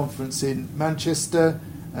at a conference in Manchester.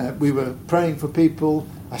 We were praying for people.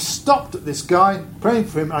 I stopped at this guy, praying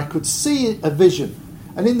for him. I could see a vision.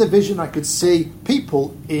 And in the vision I could see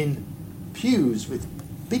people in pews with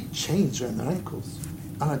big chains around their ankles.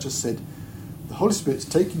 And I just said, the Holy Spirit's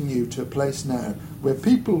taking you to a place now where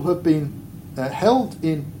people have been held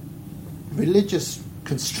in religious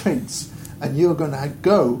constraints, and you're going to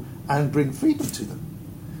go and bring freedom to them.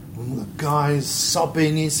 And the guy's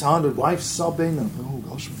sobbing, his wife's sobbing, and oh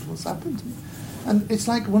gosh, what's happened to me? And it's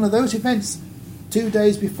like one of those events. 2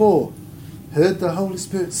 days before, heard the Holy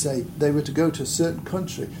Spirit say they were to go to a certain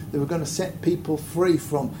country. They were going to set people free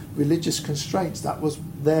from religious constraints. That was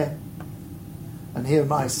there. And here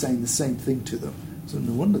am I saying the same thing to them. So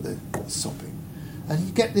no wonder they're sobbing. And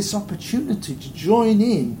you get this opportunity to join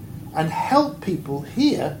in and help people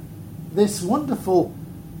hear this wonderful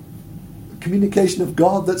communication of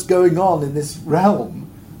God that's going on in this realm,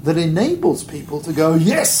 that enables people to go,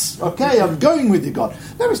 yes, okay, I'm going with you, God.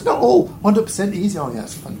 Now, it's not all 100% easy. Oh, yeah,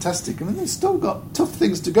 it's fantastic. I mean, they've still got tough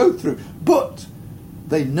things to go through. But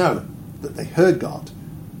they know that they heard God.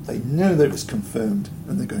 They know that it was confirmed,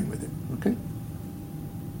 and they're going with it. Okay?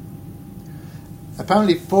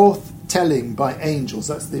 Apparently, foretelling by angels,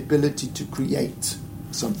 that's the ability to create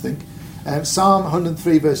something. Psalm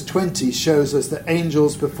 103 verse 20 shows us that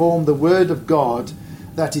angels perform the word of God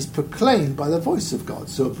that is proclaimed by the voice of God.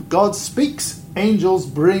 So if God speaks, angels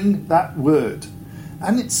bring that word.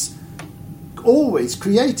 And it's always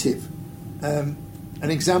creative. An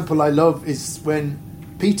example I love is when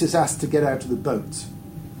Peter's asked to get out of the boat.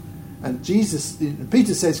 And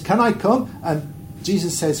Peter says, can I come? And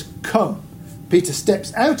Jesus says, come. Peter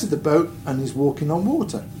steps out of the boat and is walking on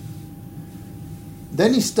water.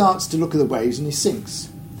 Then he starts to look at the waves and he sinks.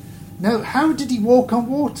 Now, how did he walk on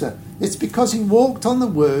water? It's because he walked on the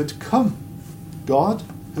word, come. God,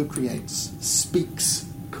 who creates, speaks,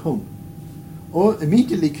 come. Or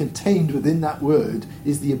immediately contained within that word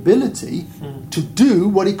is the ability to do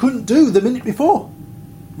what he couldn't do the minute before,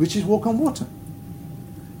 which is walk on water.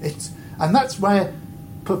 And that's why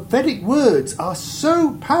prophetic words are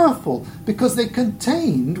so powerful, because they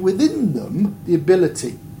contained within them the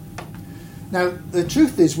ability. Now, the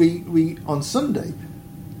truth is, we on Sunday,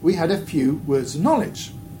 we had a few words of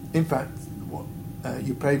knowledge. In fact,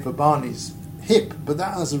 you prayed for Barney's hip, but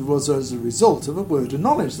that was as a result of a word of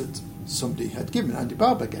knowledge that somebody had given, Andy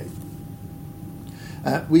Barber gave.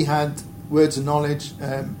 We had words of knowledge.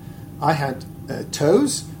 I had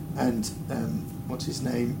toes, and what's his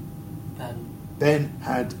name? Ben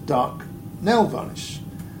had dark nail varnish.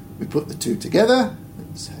 We put the two together,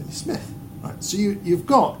 it's Henry Smith. Right, so you've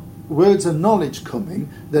got words of knowledge coming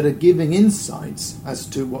that are giving insights as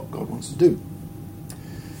to what God wants to do.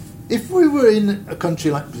 If we were in a country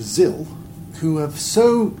like Brazil, who have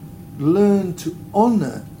so learned to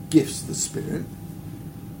honour gifts of the Spirit,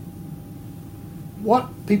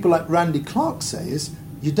 what people like Randy Clark say is,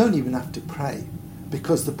 you don't even have to pray,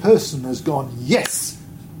 because the person has gone, yes!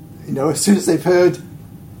 As soon as they've heard,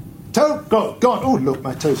 toe, go, gone, oh, look,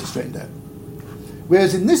 my toes are straightened out.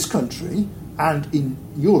 Whereas in this country, and in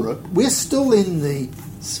Europe, we're still in the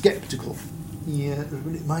sceptical. Yeah,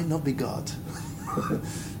 it might not be God.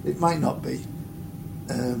 It might not be.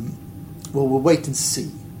 We'll wait and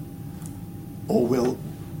see. Or we'll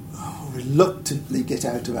reluctantly get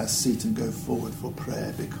out of our seat and go forward for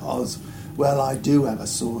prayer because, well, I do have a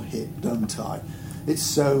sore hip, don't I? It's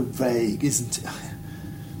so vague, isn't it?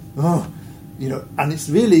 And it's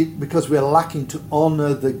really because we're lacking to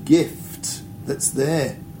honour the gift that's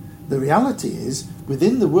there. The reality is,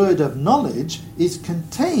 within the word of knowledge is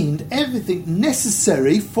contained everything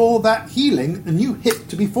necessary for that healing, a new hip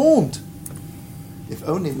to be formed. If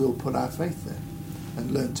only we'll put our faith there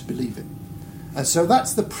and learn to believe it. And so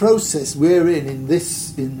that's the process we're in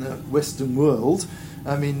the Western world.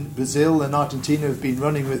 I mean, Brazil and Argentina have been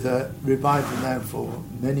running with a revival now for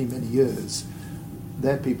many, many years.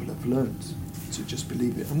 Their people have learned to just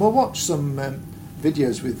believe it. And we'll watch some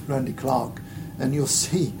videos with Randy Clark, and you'll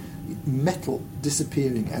see metal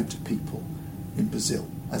disappearing out of people in Brazil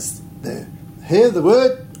as they hear the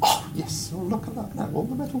word. Oh, yes, oh, look at that now, all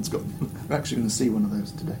the metal's gone. We're actually going to see one of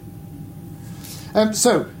those today.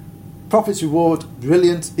 So, prophet's reward,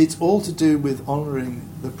 brilliant. It's all to do with honouring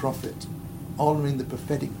the prophet, honouring the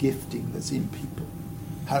prophetic gifting that's in people,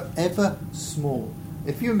 however small.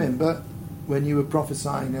 If you remember, when you were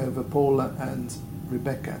prophesying over Paula and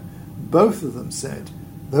Rebecca, both of them said,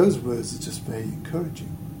 those words are just very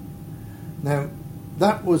encouraging. Now,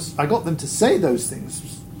 I got them to say those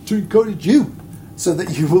things to encourage you, so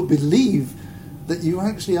that you will believe that you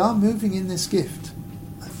actually are moving in this gift.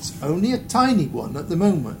 It's only a tiny one at the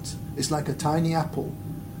moment. It's like a tiny apple.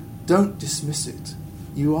 Don't dismiss it.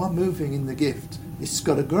 You are moving in the gift. It's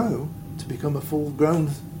got to grow to become a full-grown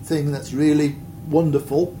thing that's really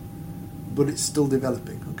wonderful, but it's still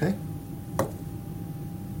developing, okay?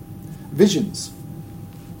 Visions.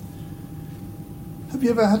 Have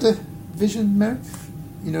you ever had a vision, Merrick?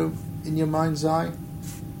 You know, in your mind's eye?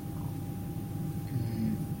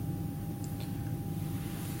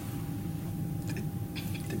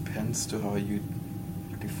 It depends to how you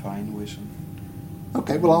define vision.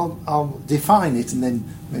 Okay, well, I'll define it and then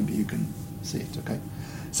maybe you can see it, okay?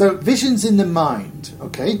 So, visions in the mind,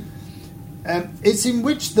 okay? It's in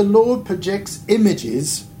which the Lord projects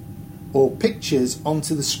images or pictures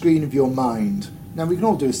onto the screen of your mind. Now, we can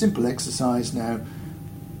all do a simple exercise now.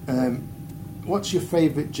 What's your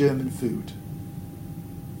favourite German food?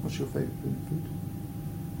 What's your favourite food?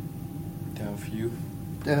 There are a few.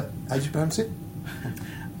 How do you pronounce it?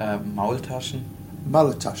 Maultaschen.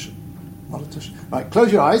 Maultaschen. Right,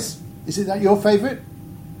 close your eyes. Is that your favourite?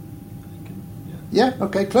 Yeah,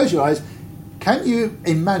 okay, close your eyes. Can you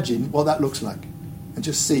imagine what that looks like? And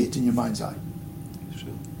just see it in your mind's eye.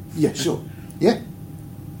 Sure. Yeah, sure. Yeah?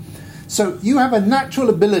 So you have a natural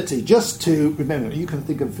ability just to remember. You can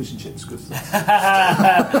think of fish and chips because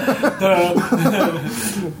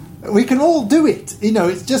we can all do it. You know,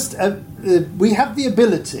 it's just we have the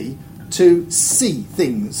ability to see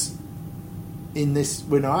things in this.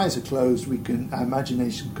 When our eyes are closed, our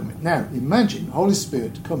imagination come in. Now, imagine Holy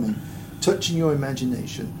Spirit coming, touching your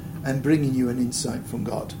imagination, and bringing you an insight from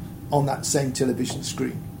God on that same television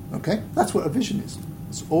screen. Okay, that's what a vision is.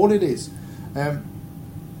 That's all it is.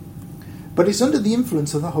 But it's under the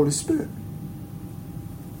influence of the Holy Spirit.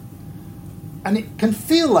 And it can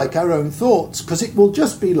feel like our own thoughts, because it will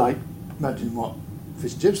just be like, imagine what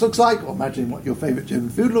fish and chips looks like, or imagine what your favourite German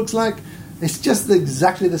food looks like. It's just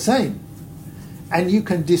exactly the same. And you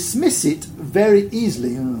can dismiss it very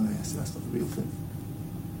easily. Oh, yes, that's not the real thing.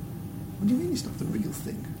 What do you mean it's not the real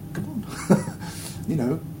thing? Come on. You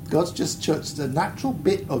know, God's just touched a natural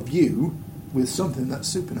bit of you with something that's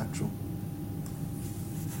supernatural.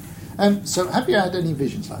 So have you had any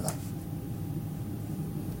visions like that?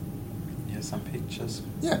 Yeah, some pictures.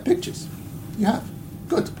 Yeah, pictures. You have.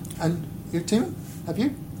 Good. And you, Tim? Have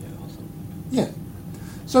you? Yeah, awesome. Yeah.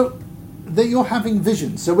 So you're having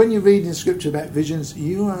visions. So when you read in Scripture about visions,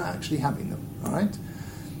 you are actually having them. All right?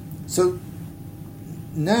 So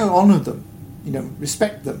now honour them. You know,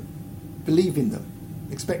 respect them. Believe in them.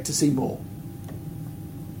 Expect to see more.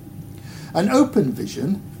 An open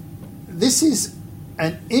vision, this is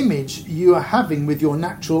an image you are having with your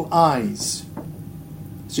natural eyes.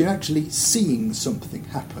 So you're actually seeing something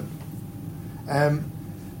happen.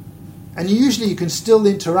 And usually you can still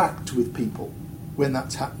interact with people when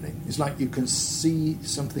that's happening. It's like you can see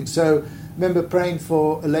something. So I remember praying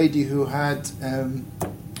for a lady who had,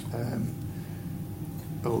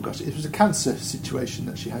 it was a cancer situation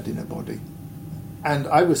that she had in her body. And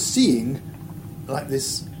I was seeing like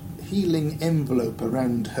this healing envelope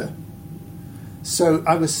around her. So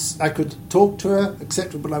I could talk to her,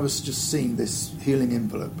 etc., but I was just seeing this healing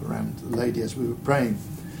envelope around the lady as we were praying.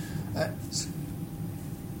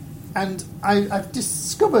 And I've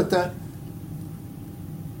discovered that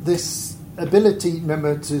this ability,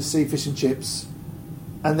 remember, to see fish and chips,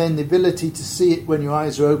 and then the ability to see it when your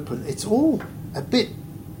eyes are open, it's all a bit,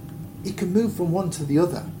 it can move from one to the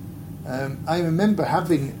other. I remember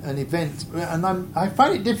having an event, and I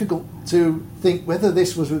find it difficult to think whether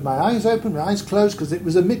this was with my eyes open, my eyes closed, because it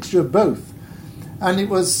was a mixture of both. And it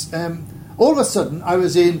was, all of a sudden, I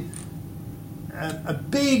was in a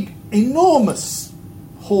big, enormous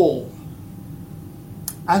hall.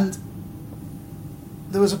 And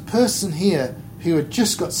there was a person here who had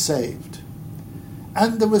just got saved.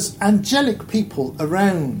 And there was angelic people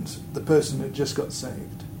around the person who had just got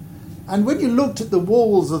saved. And when you looked at the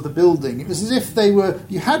walls of the building, it was as if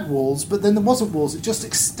you had walls, but then there wasn't walls. It just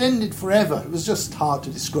extended forever. It was just hard to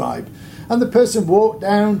describe. And the person walked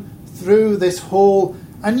down through this hall,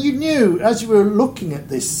 and you knew, as you were looking at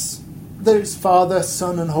this, there's Father,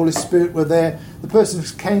 Son, and Holy Spirit were there. The person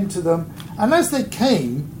came to them. And as they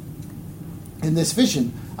came, in this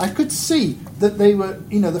vision, I could see that they were,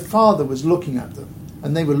 the Father was looking at them.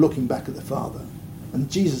 And they were looking back at the Father. And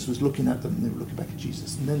Jesus was looking at them, and they were looking back at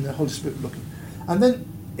Jesus. And then the Holy Spirit was looking. And then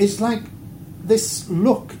it's like this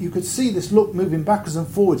look, you could see this look moving backwards and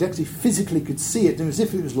forwards. You actually physically could see it. It was as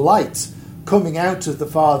if it was light coming out of the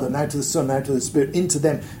Father, and out of the Son, and out of the Spirit, into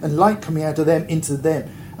them. And light coming out of them, into them.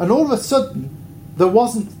 And all of a sudden, there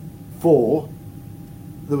wasn't 4,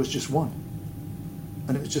 there was just 1.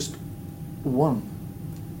 And it was just 1.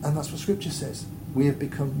 And that's what Scripture says. We have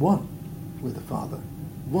become one with the Father,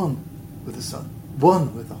 one with the Son,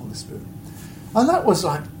 one with the Holy Spirit. And that was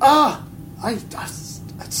like,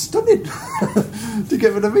 it's stunning. Do you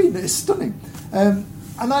get what I mean? It's stunning. And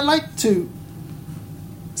I like to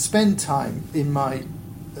spend time in my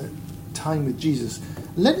time with Jesus,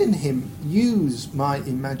 letting him use my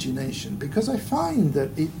imagination, because I find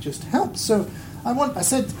that it just helps. So I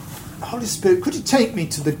said, Holy Spirit, could you take me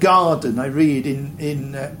to the garden I read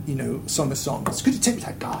in Song of Songs? Could you take me to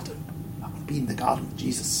that garden? I want to be in the garden with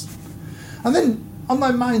Jesus. And then on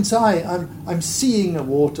my mind's eye, I'm seeing a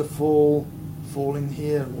waterfall falling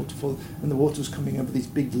here, and the water's coming over these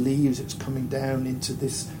big leaves. It's coming down into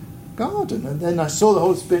this garden. And then I saw the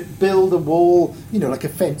Holy Spirit build a wall, like a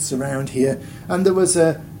fence around here. And there was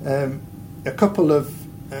a couple of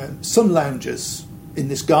sun loungers in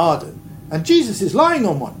this garden. And Jesus is lying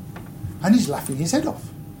on one. And he's laughing his head off.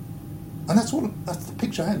 And that's the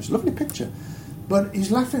picture I had. It's a lovely picture. But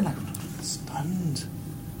he's laughing like, I don't understand.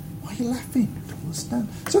 Why are you laughing? I don't understand.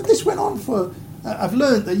 So this went on for... I've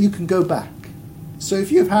learned that you can go back. So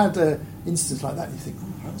if you've had an instance like that, and you think,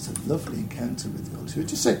 that was a lovely encounter with the Holy Spirit,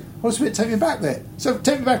 just say, Holy Spirit, take me back there. So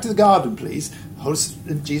take me back to the garden, please.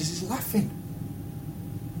 And Jesus is laughing.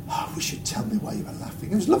 Oh, I wish you'd tell me why you were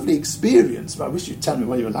laughing. It was a lovely experience, but I wish you'd tell me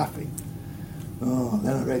why you were laughing. Oh,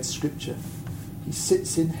 then I read Scripture. He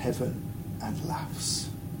sits in heaven and laughs.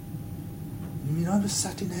 I was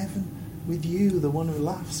sat in heaven with you, the one who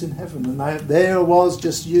laughs in heaven. And there I was,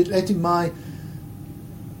 just letting my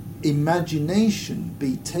imagination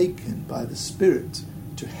be taken by the Spirit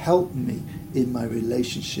to help me in my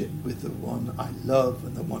relationship with the one I love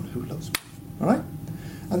and the one who loves me. All right?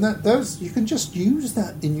 And those you can just use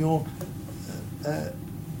that in your,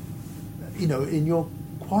 in your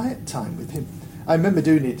quiet time with him. I remember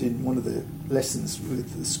doing it in one of the lessons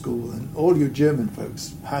with the school, and all you German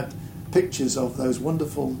folks had pictures of those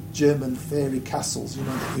wonderful German fairy castles,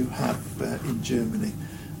 that you have in Germany.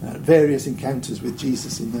 Various encounters with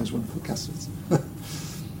Jesus in those wonderful castles.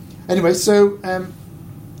 Anyway, so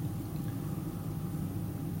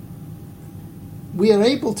we are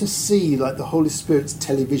able to see like the Holy Spirit's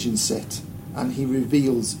television set, and he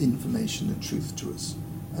reveals information and truth to us.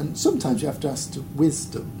 And sometimes you have to ask for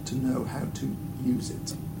wisdom to know how to use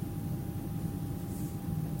it.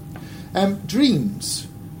 Dreams.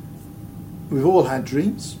 We've all had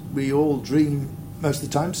dreams. We all dream most of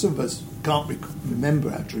the time. Some of us can't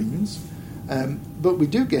remember our dreams. But we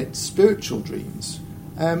do get spiritual dreams.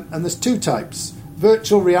 And there's 2 types.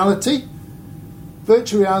 Virtual reality.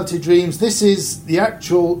 Virtual reality dreams. This is the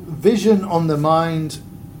actual vision on the mind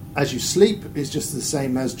as you sleep. It's just the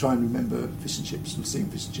same as trying to remember fish and chips and seeing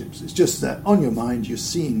fish and chips. It's just that on your mind you're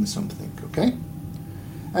seeing something, okay?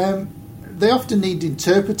 They often need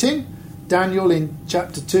interpreting. Daniel in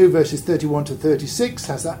chapter 2 verses 31 to 36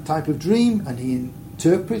 has that type of dream, and he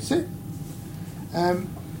interprets it.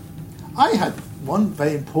 I had one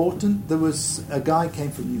very important. There was a guy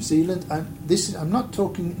came from New Zealand, and I'm not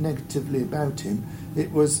talking negatively about him.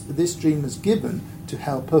 This dream was given to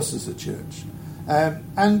help us as a church.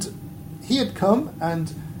 And he had come,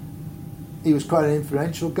 and he was quite an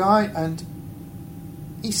influential guy, and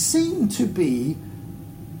he seemed to be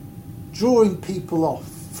drawing people off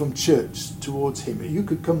from church towards him. You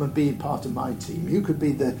could come and be part of my team. You could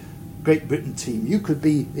be the Great Britain team. You could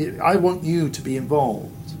be, I want you to be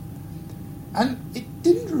involved. And it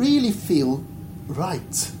didn't really feel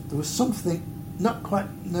right. There was something not quite,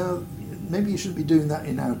 no, maybe you shouldn't be doing that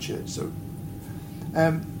in our church. So,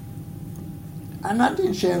 and I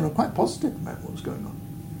didn't share, and I'm quite positive about what was going on.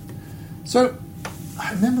 So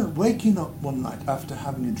I remember waking up one night after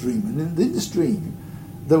having a dream, and in this dream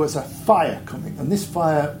there was a fire coming, and this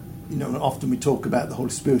fire, often we talk about the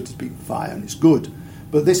Holy Spirit as being fire, and it's good,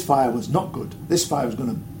 But this fire was not good. This fire was going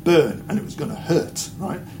to burn, and it was going to hurt,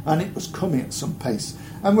 right? And it was coming at some pace.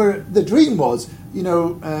 And the dream was, you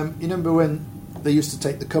remember when they used to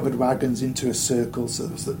take the covered wagons into a circle, so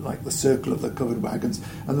there was like the circle of the covered wagons,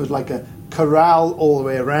 and there was like a corral all the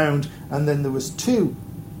way around, and then there was 2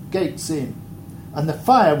 gates in, and the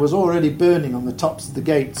fire was already burning on the tops of the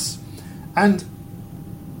gates. And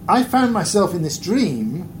I found myself in this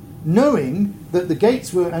dream knowing that the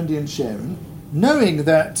gates were Andy and Sharon, knowing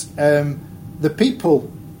that the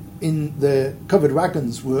people in the covered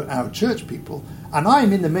wagons were our church people, and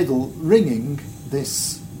I'm in the middle ringing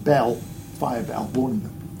this bell, fire bell, warning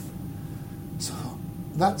them. So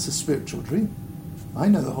that's a spiritual dream. I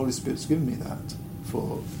know the Holy Spirit's given me that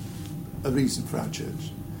for a reason for our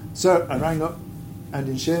church. So I rang up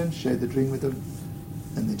Andy and Sharon, shared the dream with them,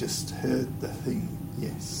 and they just heard the thing,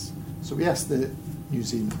 yes. So we asked the New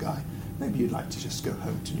Zealand guy, maybe you'd like to just go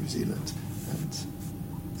home to New Zealand, and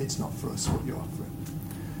it's not for us what you're offering.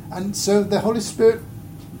 And so the Holy Spirit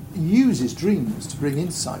uses dreams to bring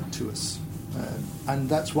insight to us. And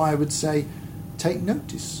that's why I would say, take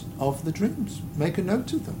notice of the dreams. Make a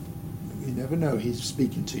note of them. You never know, he's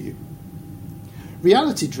speaking to you.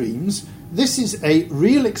 Reality dreams, this is a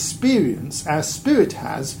real experience our spirit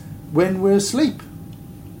has when we're asleep.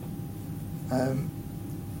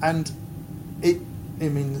 And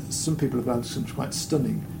some people have had some quite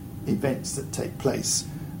stunning events that take place.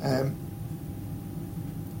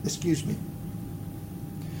 Excuse me.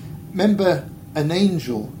 Remember, an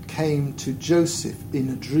angel came to Joseph in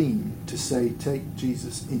a dream to say, take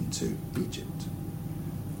Jesus into Egypt.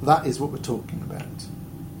 That is what we're talking about.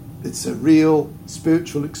 It's a real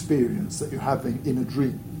spiritual experience that you're having in a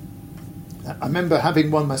dream. I remember having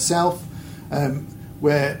one myself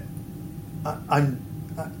where I'm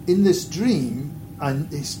in this dream,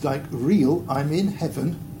 and it's like real. I'm in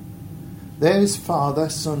heaven. There is Father,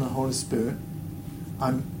 Son, and Holy Spirit.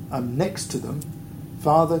 I'm next to them.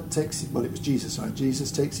 Father takes it. Well, it was Jesus, right?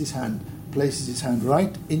 Jesus takes his hand, places his hand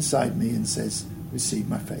right inside me, and says, "Receive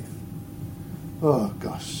my faith." Oh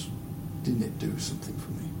gosh, didn't it do something for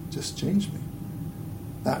me? Just changed me.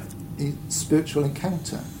 That spiritual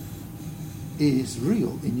encounter is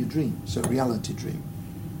real in your dream. So, reality dream.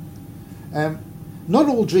 Not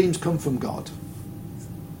all dreams come from God.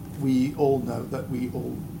 We all know that we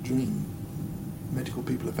all dream. Medical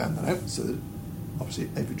people have found that out, so obviously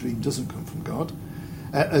every dream doesn't come from God.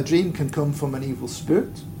 A dream can come from an evil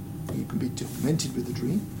spirit. You can be tormented with a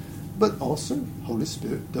dream. But also, Holy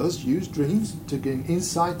Spirit does use dreams to gain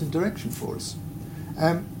insight and direction for us.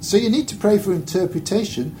 So you need to pray for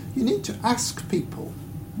interpretation. You need to ask people,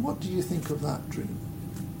 what do you think of that dream?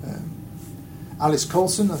 Alice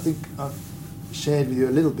Colson, I think I've shared with you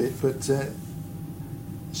a little bit, but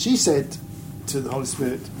she said to the Holy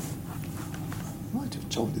Spirit, I might have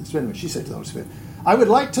told you this, but anyway, she said to the Holy Spirit, I would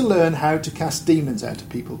like to learn how to cast demons out of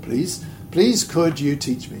people, please. Please could you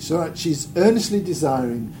teach me? So she's earnestly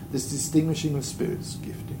desiring this distinguishing of spirits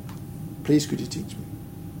gifting. Please could you teach me?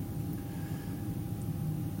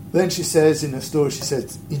 Then she says in her story, she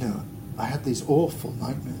said, I had these awful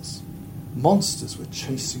nightmares. Monsters were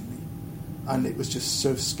chasing me. And it was just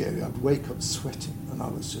so scary. I'd wake up sweating, and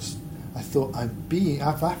I thought,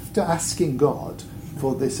 after asking God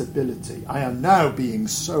for this ability, I am now being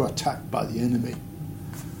so attacked by the enemy.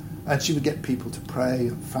 And she would get people to pray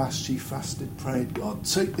and fast. She fasted, prayed, God,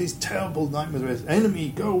 take these terrible nightmares away. Enemy,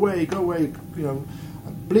 go away,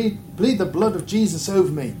 bleed the blood of Jesus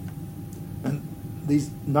over me. And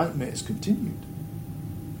these nightmares continued.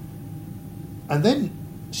 And then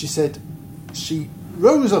she said, she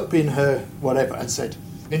rose up in her whatever and said,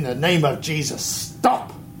 in the name of Jesus,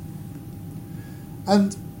 stop!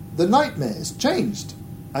 And the nightmares changed.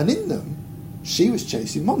 And in them, she was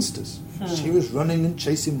chasing monsters. She was running and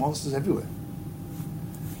chasing monsters everywhere.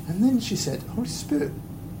 And then she said, Holy Spirit,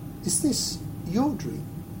 is this your dream?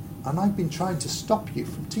 And I've been trying to stop you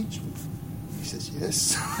from teaching me. He says,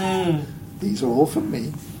 yes. These are all from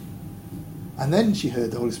me. And then she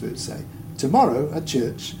heard the Holy Spirit say, tomorrow at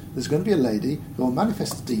church, there's going to be a lady who will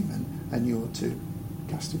manifest a demon, and you're to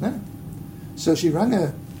cast it out. So she rang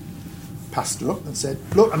her pastor up and said,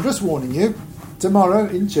 look, I'm just warning you, tomorrow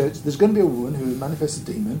in church, there's going to be a woman who will manifest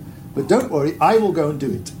a demon, but don't worry, I will go and do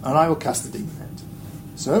it, and I will cast the demon out.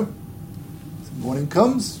 So, the morning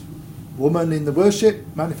comes, woman in the worship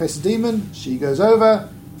manifests a demon, she goes over,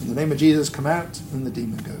 in the name of Jesus, come out, and the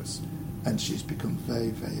demon goes. And she's become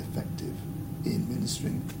very, very effective in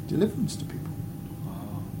ministering deliverance to people.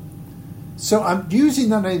 Wow. So I'm using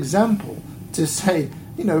that example to say,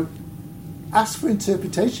 ask for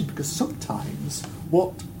interpretation, because sometimes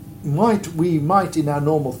what we might in our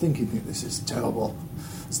normal thinking think this is terrible,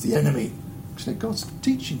 It's the enemy. Actually, God's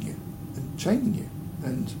teaching you and training you,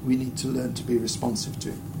 and we need to learn to be responsive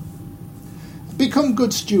to him. Become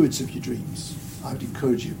good stewards of your dreams. I would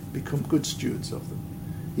encourage you, become good stewards of them.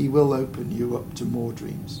 He will open you up to more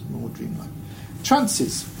dreams, more dreamlife.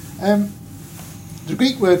 Trances. The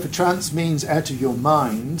Greek word for trance means out of your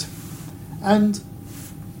mind, and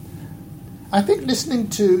I think listening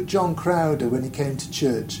to John Crowder when he came to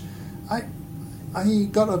church, I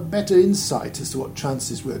got a better insight as to what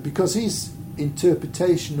trances were, because his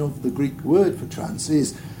interpretation of the Greek word for trance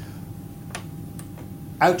is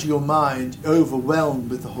out of your mind, overwhelmed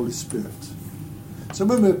with the Holy Spirit. So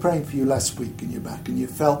when we were praying for you last week and you're back and you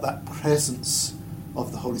felt that presence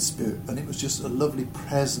of the Holy Spirit, and it was just a lovely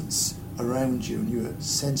presence around you and you were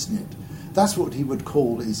sensing it, that's what he would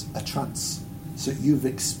call is a trance. So you've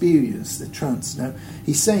experienced the trance. Now,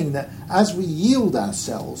 he's saying that as we yield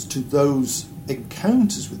ourselves to those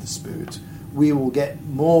encounters with the Spirit, we will get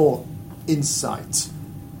more insight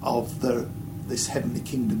of this heavenly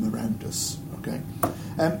kingdom around us. Okay,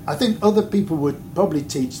 I think other people would probably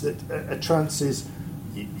teach that a trance is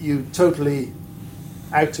you totally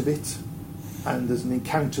out of it, and there's an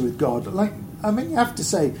encounter with God. You have to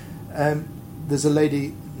say, there's a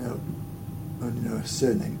lady, I don't know her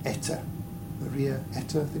surname, Maria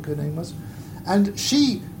Etta, I think her name was, and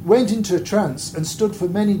she went into a trance and stood for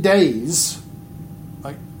many days,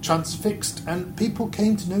 like transfixed, and people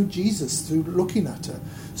came to know Jesus through looking at her.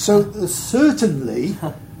 So there's certainly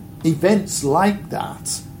events like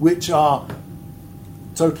that which are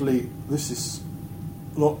totally, this is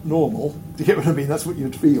not normal, do you get what I mean? That's what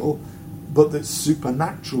you'd feel, but that's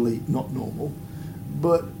supernaturally not normal.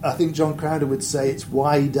 But I think John Crowder would say it's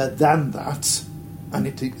wider than that, and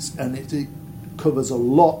it covers a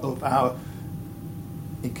lot of our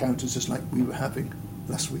encounters, just like we were having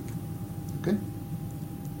last week. Okay.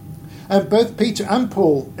 And both Peter and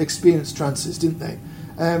Paul experienced trances, didn't they?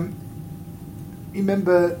 You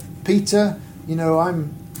remember Peter?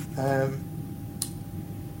 I'm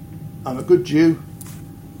a good Jew,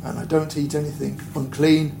 and I don't eat anything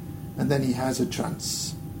unclean. And then he has a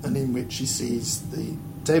trance, and in which he sees the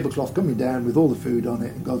tablecloth coming down with all the food on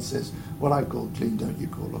it, and God says, "Well, I've called clean, don't you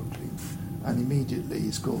call unclean?" And immediately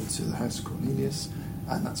he's called to the house of Cornelius,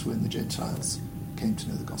 and that's when the Gentiles came to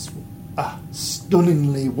know the gospel.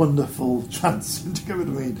 Stunningly wonderful trance, do you get what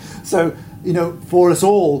I mean? So, for us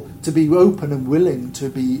all to be open and willing to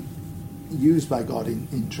be used by God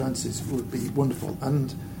in trances would be wonderful.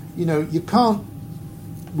 And, you can't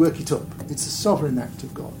work it up. It's a sovereign act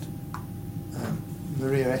of God.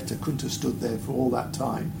 Maria Etta couldn't have stood there for all that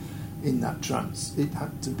time in that trance. It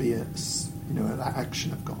had to be an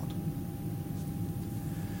action of God.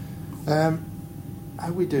 How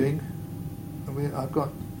are we doing? I've got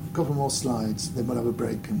a couple more slides, then we'll have a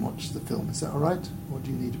break and watch the film. Is that all right? Or do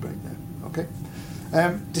you need a break now? Okay.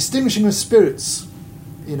 Distinguishing of spirits.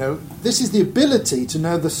 This is the ability to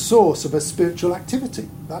know the source of a spiritual activity.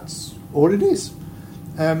 That's all it is.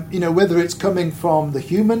 Whether it's coming from the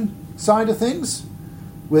human side of things,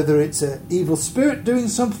 whether it's an evil spirit doing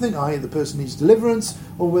something, i.e. the person needs deliverance,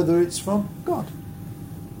 or whether it's from God.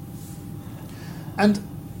 And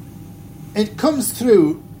it comes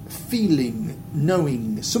through feeling,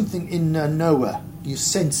 knowing, something in a knower. You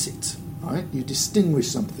sense it, right? You distinguish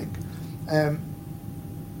something.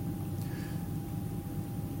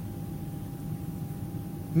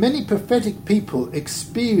 Many prophetic people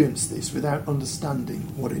experience this without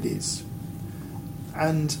understanding what it is.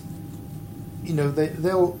 And,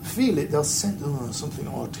 they'll feel it, they'll sense, something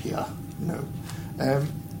odd here,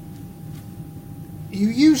 You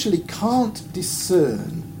usually can't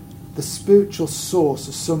discern the spiritual source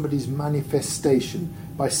of somebody's manifestation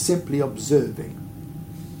by simply observing.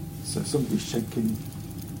 So somebody's shaking,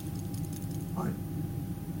 right?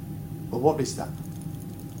 Well, what is that?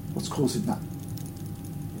 What's causing that?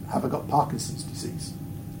 Have I got Parkinson's disease?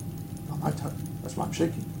 I might have. That's why I'm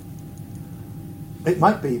shaking. It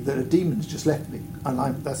might be that a demon's just left me,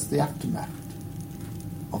 and that's the aftermath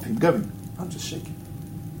of him going. I'm just shaking.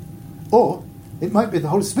 Or it might be the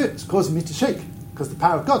Holy Spirit's causing me to shake because the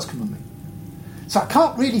power of God's come on me. So I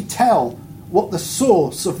can't really tell what the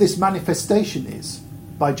source of this manifestation is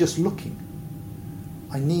by just looking.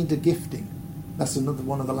 I need a gifting. That's another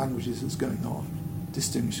one of the languages that's going on,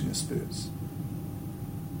 distinguishing of spirits.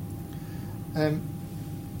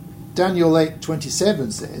 Daniel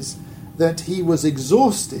 8:27 says that he was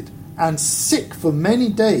exhausted and sick for many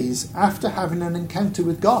days after having an encounter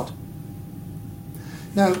with God.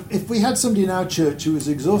 Now, if we had somebody in our church who was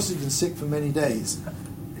exhausted and sick for many days,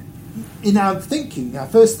 in our thinking, our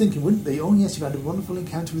first thinking wouldn't be, oh yes, you've had a wonderful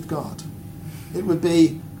encounter with God. It would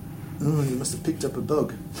be, oh, you must have picked up a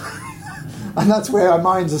bug. And that's where our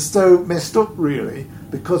minds are so messed up, really,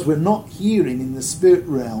 because we're not hearing in the spirit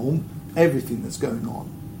realm everything that's going on.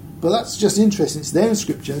 But that's just interesting. It's there in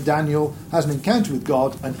Scripture. Daniel has an encounter with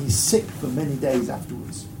God, and he's sick for many days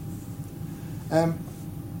afterwards.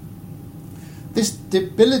 This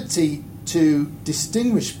ability to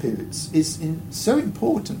distinguish spirits is so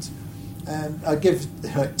important. I'll give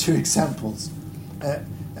 2 examples.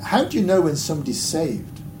 How do you know when somebody's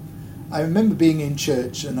saved? I remember being in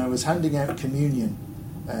church and I was handing out communion,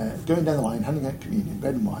 going down the line, handing out communion,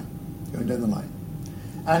 bread and wine, going down the line.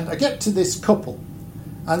 And I get to this couple,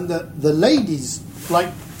 and the lady's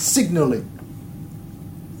like signalling.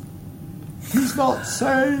 He's not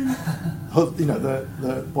saved. You know,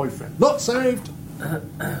 the boyfriend. Not saved.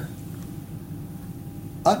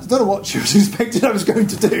 I don't know what she was expecting I was going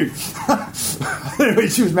to do. Anyway,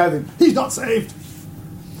 she was mouthing, he's not saved.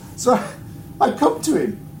 So I come to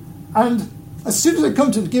him, and as soon as I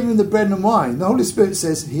come to give him the bread and wine, the Holy Spirit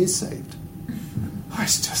says, he is saved.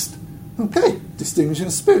 It's just, okay, distinguishing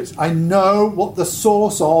the spirits. I know what the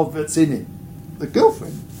source of it's in him. The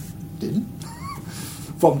girlfriend didn't,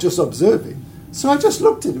 from just observing. So I just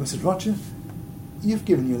looked at him and said, Roger, you've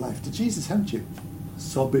given your life to Jesus, haven't you?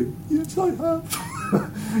 Sobbing, yes, I have.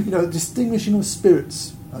 You know, distinguishing of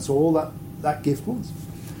spirits. That's all that gift was.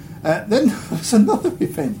 Then there was another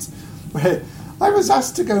event where I was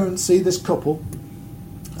asked to go and see this couple,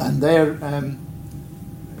 and they're,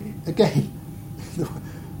 again,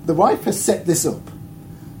 the wife has set this up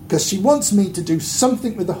because she wants me to do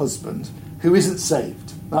something with the husband who isn't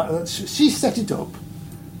saved. She set it up.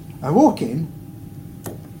 I walk in,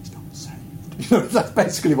 he's not saved. You know, that's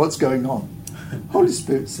basically what's going on. Holy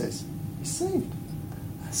Spirit says, he's saved.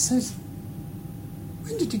 I says,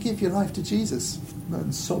 when did you give your life to Jesus?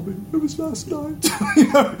 Man sobbing, it was last night.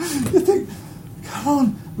 You know, you think, come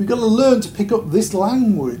on, we've got to learn to pick up this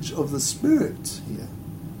language of the Spirit here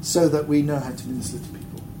so that we know how to minister to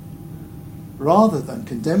people. Rather than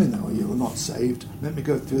condemning them, oh, you're not saved, let me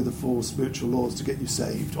go through the 4 spiritual laws to get you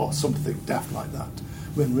saved, or something daft like that,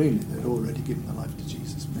 when really they'd already given their life to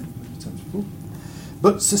Jesus many, many times before.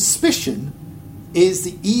 But suspicion is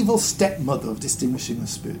the evil stepmother of distinguishing the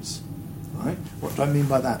spirits. Right? What do I mean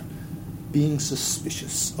by that? Being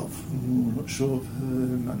suspicious of, I'm not sure of her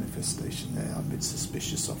manifestation there, I'm a bit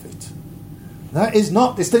suspicious of it. That is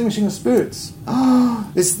not distinguishing of spirits.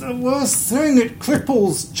 It's the worst thing. It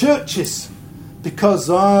cripples churches because,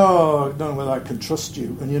 I don't know whether I can trust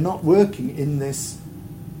you, and you're not working in this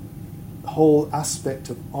whole aspect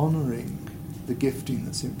of honouring the gifting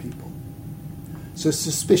that's in people. So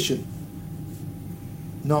suspicion,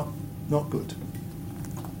 not good.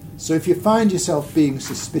 So if you find yourself being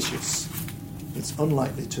suspicious, it's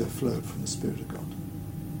unlikely to have flowed from the Spirit of God.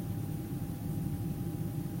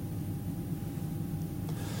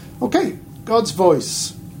 Okay, God's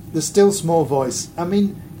voice, the still small voice. I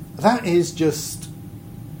mean, that is just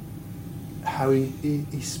how he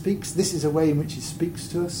speaks. This is a way in which he speaks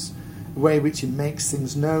to us, a way in which he makes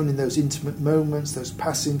things known in those intimate moments, those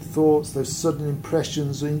passing thoughts, those sudden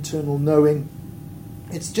impressions, internal knowing.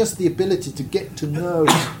 It's just the ability to get to know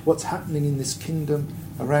what's happening in this kingdom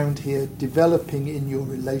around here, developing in your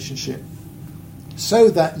relationship, so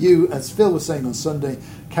that you, as Phil was saying on Sunday,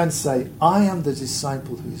 can say, I am the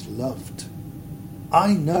disciple who is loved.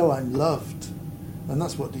 I know I'm loved. And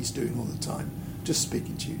that's what he's doing all the time, just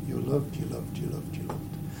speaking to you. You're loved, you're loved, you're loved, you're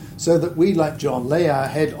loved. So that we, like John, lay our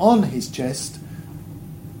head on his chest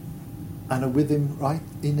and are with him right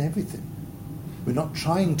in everything. We're not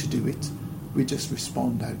trying to do it. We just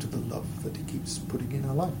respond out of the love that he keeps putting in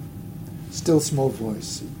our life. Still small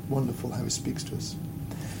voice. Wonderful how he speaks to us.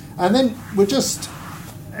 And then we're just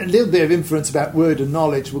a little bit of inference about word and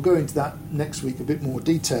knowledge. We'll go into that next week, a bit more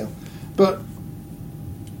detail. But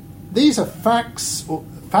these are facts or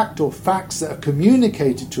facts that are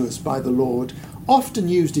communicated to us by the Lord, often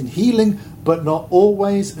used in healing, but not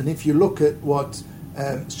always. And if you look at what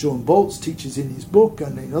Sean Boltz teaches in his book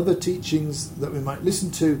and in other teachings that we might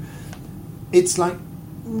listen to, it's like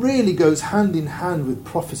really goes hand in hand with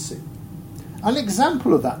prophecy. An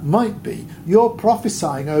example of that might be you're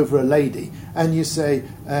prophesying over a lady and you say,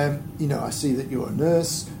 I see that you're a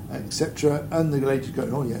nurse, etc. And the lady's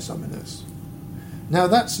going, oh yes, I'm a nurse. Now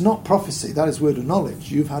that's not prophecy, that is word of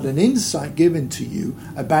knowledge. You've had an insight given to you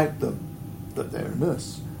about them, that they're a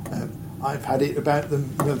nurse. I've had it about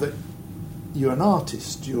them, that you're an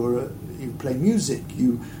artist, you play music,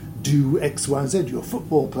 you do X, Y, and Z, you're a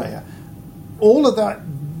football player. All of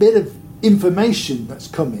that bit of information that's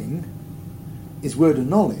coming is word of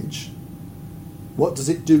knowledge. What does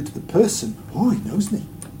it do to the person? Oh, he knows me.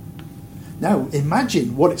 Now,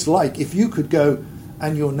 imagine what it's like if you could go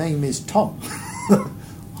and your name is Tom.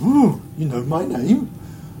 Ooh, you know my name.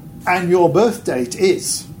 And your birth date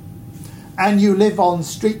is. And you live on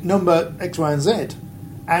street number X, Y, and Z.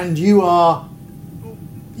 And you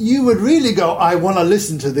would really go, I want to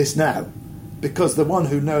listen to this now. Because the one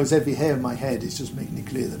who knows every hair in my head is just making it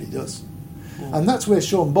clear that he does. Yeah. And that's where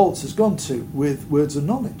Sean Boltz has gone to with words of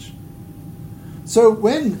knowledge. So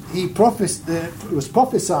when he was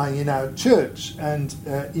prophesying in our church, and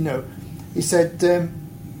he said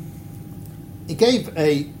he gave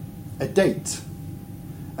a date,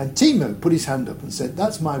 and Timo put his hand up and said,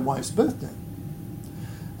 "That's my wife's birthday."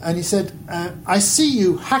 And he said, "I see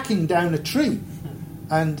you hacking down a tree,"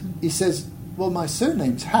 and he says, "Well, my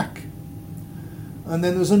surname's Hack." And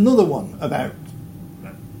then there was another one about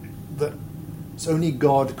that only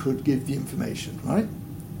God could give the information, right?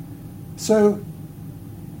 So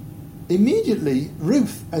immediately,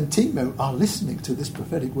 Ruth and Timo are listening to this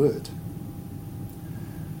prophetic word.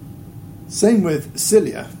 Same with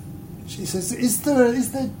Celia. She says, "Is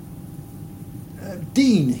there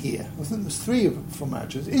Dean here?" I think there's three of them from our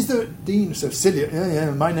church. "Is there Dean?" So Celia,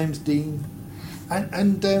 yeah, my name's Dean,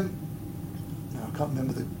 and no, I can't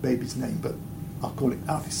remember the baby's name, but I'll call it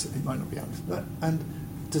Alice. It might not be Alice. And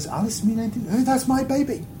does Alice mean anything? Oh, that's my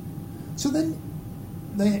baby. So then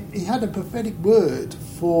he had a prophetic word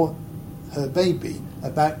for her baby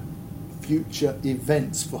about future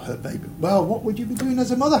events for her baby. Well, what would you be doing as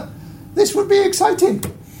a mother? This would be exciting.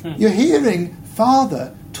 You're hearing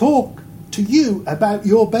Father talk to you about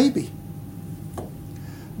your baby.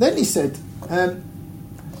 Then he said, I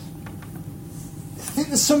think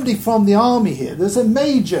there's somebody from the army here. There's a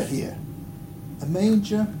major here. A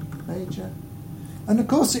major. And of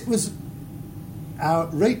course it was our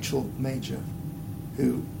Rachel Major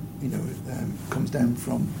who, comes down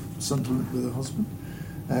from Sunderland with her husband.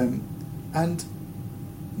 And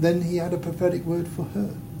then he had a prophetic word for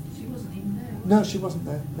her. She wasn't even there. No, she wasn't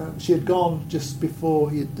there. No, she had gone just before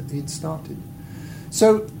he'd started.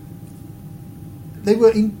 So they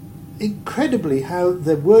were incredibly how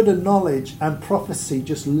the word of knowledge and prophecy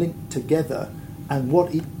just linked together, and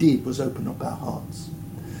what it did was open up our hearts.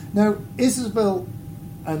 Now, Isabel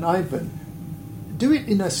and Ivan do it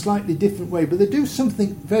in a slightly different way, but they do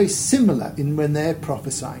something very similar in when they're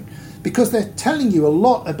prophesying, because they're telling you a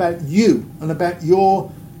lot about you and about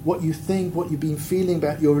what you think, what you've been feeling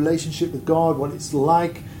about your relationship with God, what it's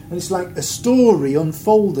like. And it's like a story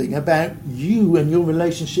unfolding about you and your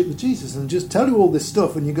relationship with Jesus, and just tell you all this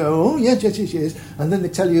stuff, and you go, oh, yes. And then they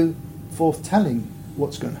tell you, foretelling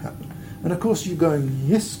what's going to happen. And of course you're going,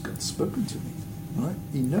 yes, God's spoken to me, right?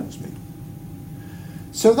 He knows me.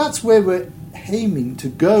 So that's where we're aiming to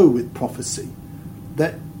go with prophecy,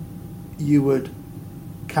 that you would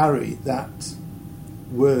carry that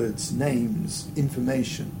words, names,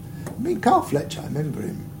 information. I mean, Carl Fletcher, I remember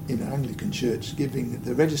him in an Anglican church giving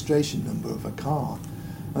the registration number of a car,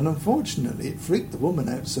 and unfortunately it freaked the woman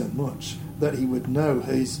out so much that he would know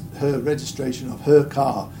her registration of her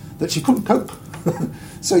car, that she couldn't cope.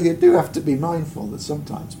 So you do have to be mindful that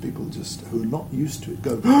sometimes people just who are not used to it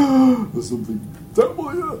go, oh, there's something that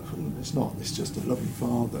way up. And it's not. It's just a loving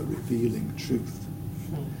Father revealing truth.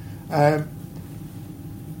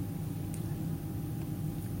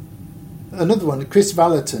 Another one, Chris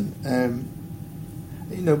Valentin.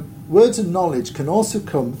 Words of knowledge can also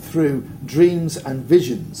come through dreams and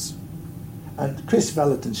visions. And Chris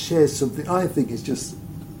Valentin shares something I think is just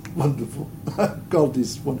wonderful. God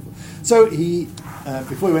is wonderful. So he,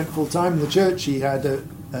 before he went full time in the church, he had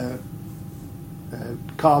a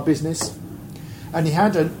car business, and he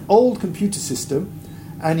had an old computer system,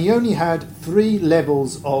 and he only had 3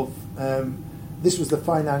 levels of. This was the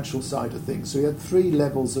financial side of things. So he had 3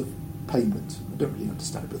 levels of payment. I don't really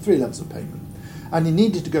understand it, but 3 levels of payment, and he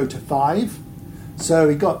needed to go to 5. So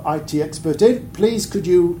he got IT expert in. Please, could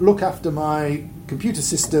you look after my computer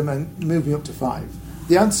system and move me up to 5?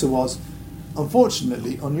 The answer was,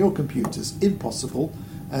 unfortunately, on your computers, impossible.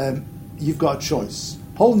 You've got a choice: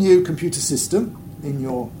 whole new computer system in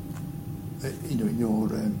your,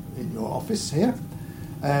 in your office here.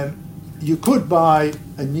 You could buy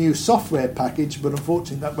a new software package, but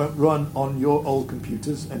unfortunately, that won't run on your old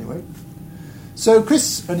computers anyway. So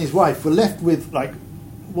Chris and his wife were left with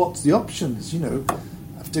what's the options?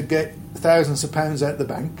 Have to get thousands of pounds out of the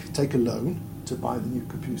bank, take a loan to buy the new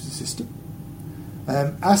computer system.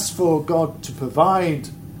 Asked for God to provide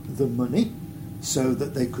the money so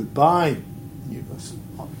that they could buy new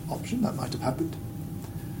option. That might have happened.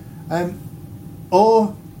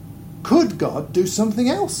 Or could God do something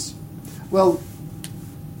else? Well,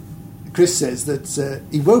 Chris says that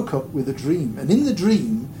he woke up with a dream, and in the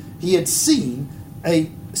dream he had seen a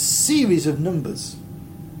series of numbers.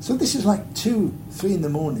 So this is like 2, 3 in the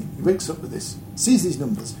morning. He wakes up with this, sees these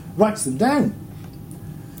numbers, writes them down.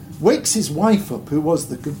 Wakes his wife up, who was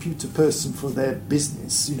the computer person for their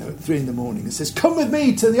business, at 3 in the morning, and says, "Come with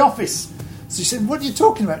me to the office." So she said, "What are you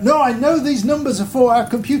talking about?" "No, I know these numbers are for our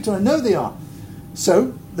computer. I know they are."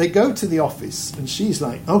 So they go to the office, and she's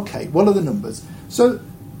like, "Okay, what are the numbers?" So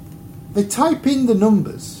they type in the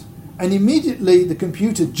numbers, and immediately the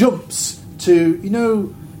computer jumps to,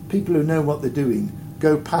 people who know what they're doing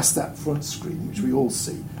go past that front screen, which we all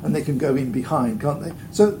see, and they can go in behind, can't they?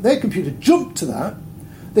 So their computer jumped to that.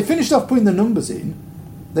 They finished off putting the numbers in.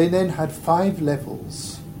 They then had 5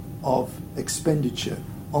 levels of expenditure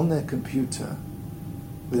on their computer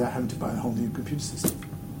without having to buy a whole new computer system.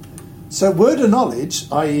 So word of knowledge,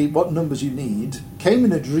 i.e. what numbers you need, came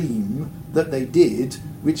in a dream that they did,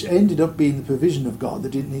 which ended up being the provision of God. They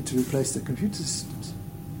didn't need to replace their computer systems.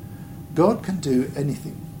 God can do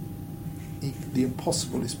anything. The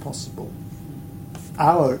impossible is possible.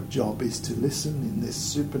 Our job is to listen in this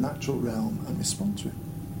supernatural realm and respond to it.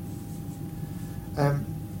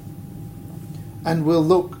 And we'll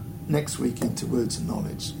look next week into words of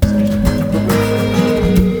knowledge.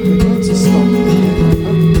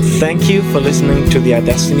 Thank you for listening to the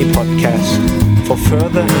iDestiny podcast. For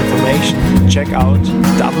further information, check out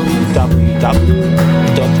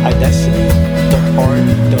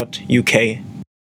www.idestiny.org.uk.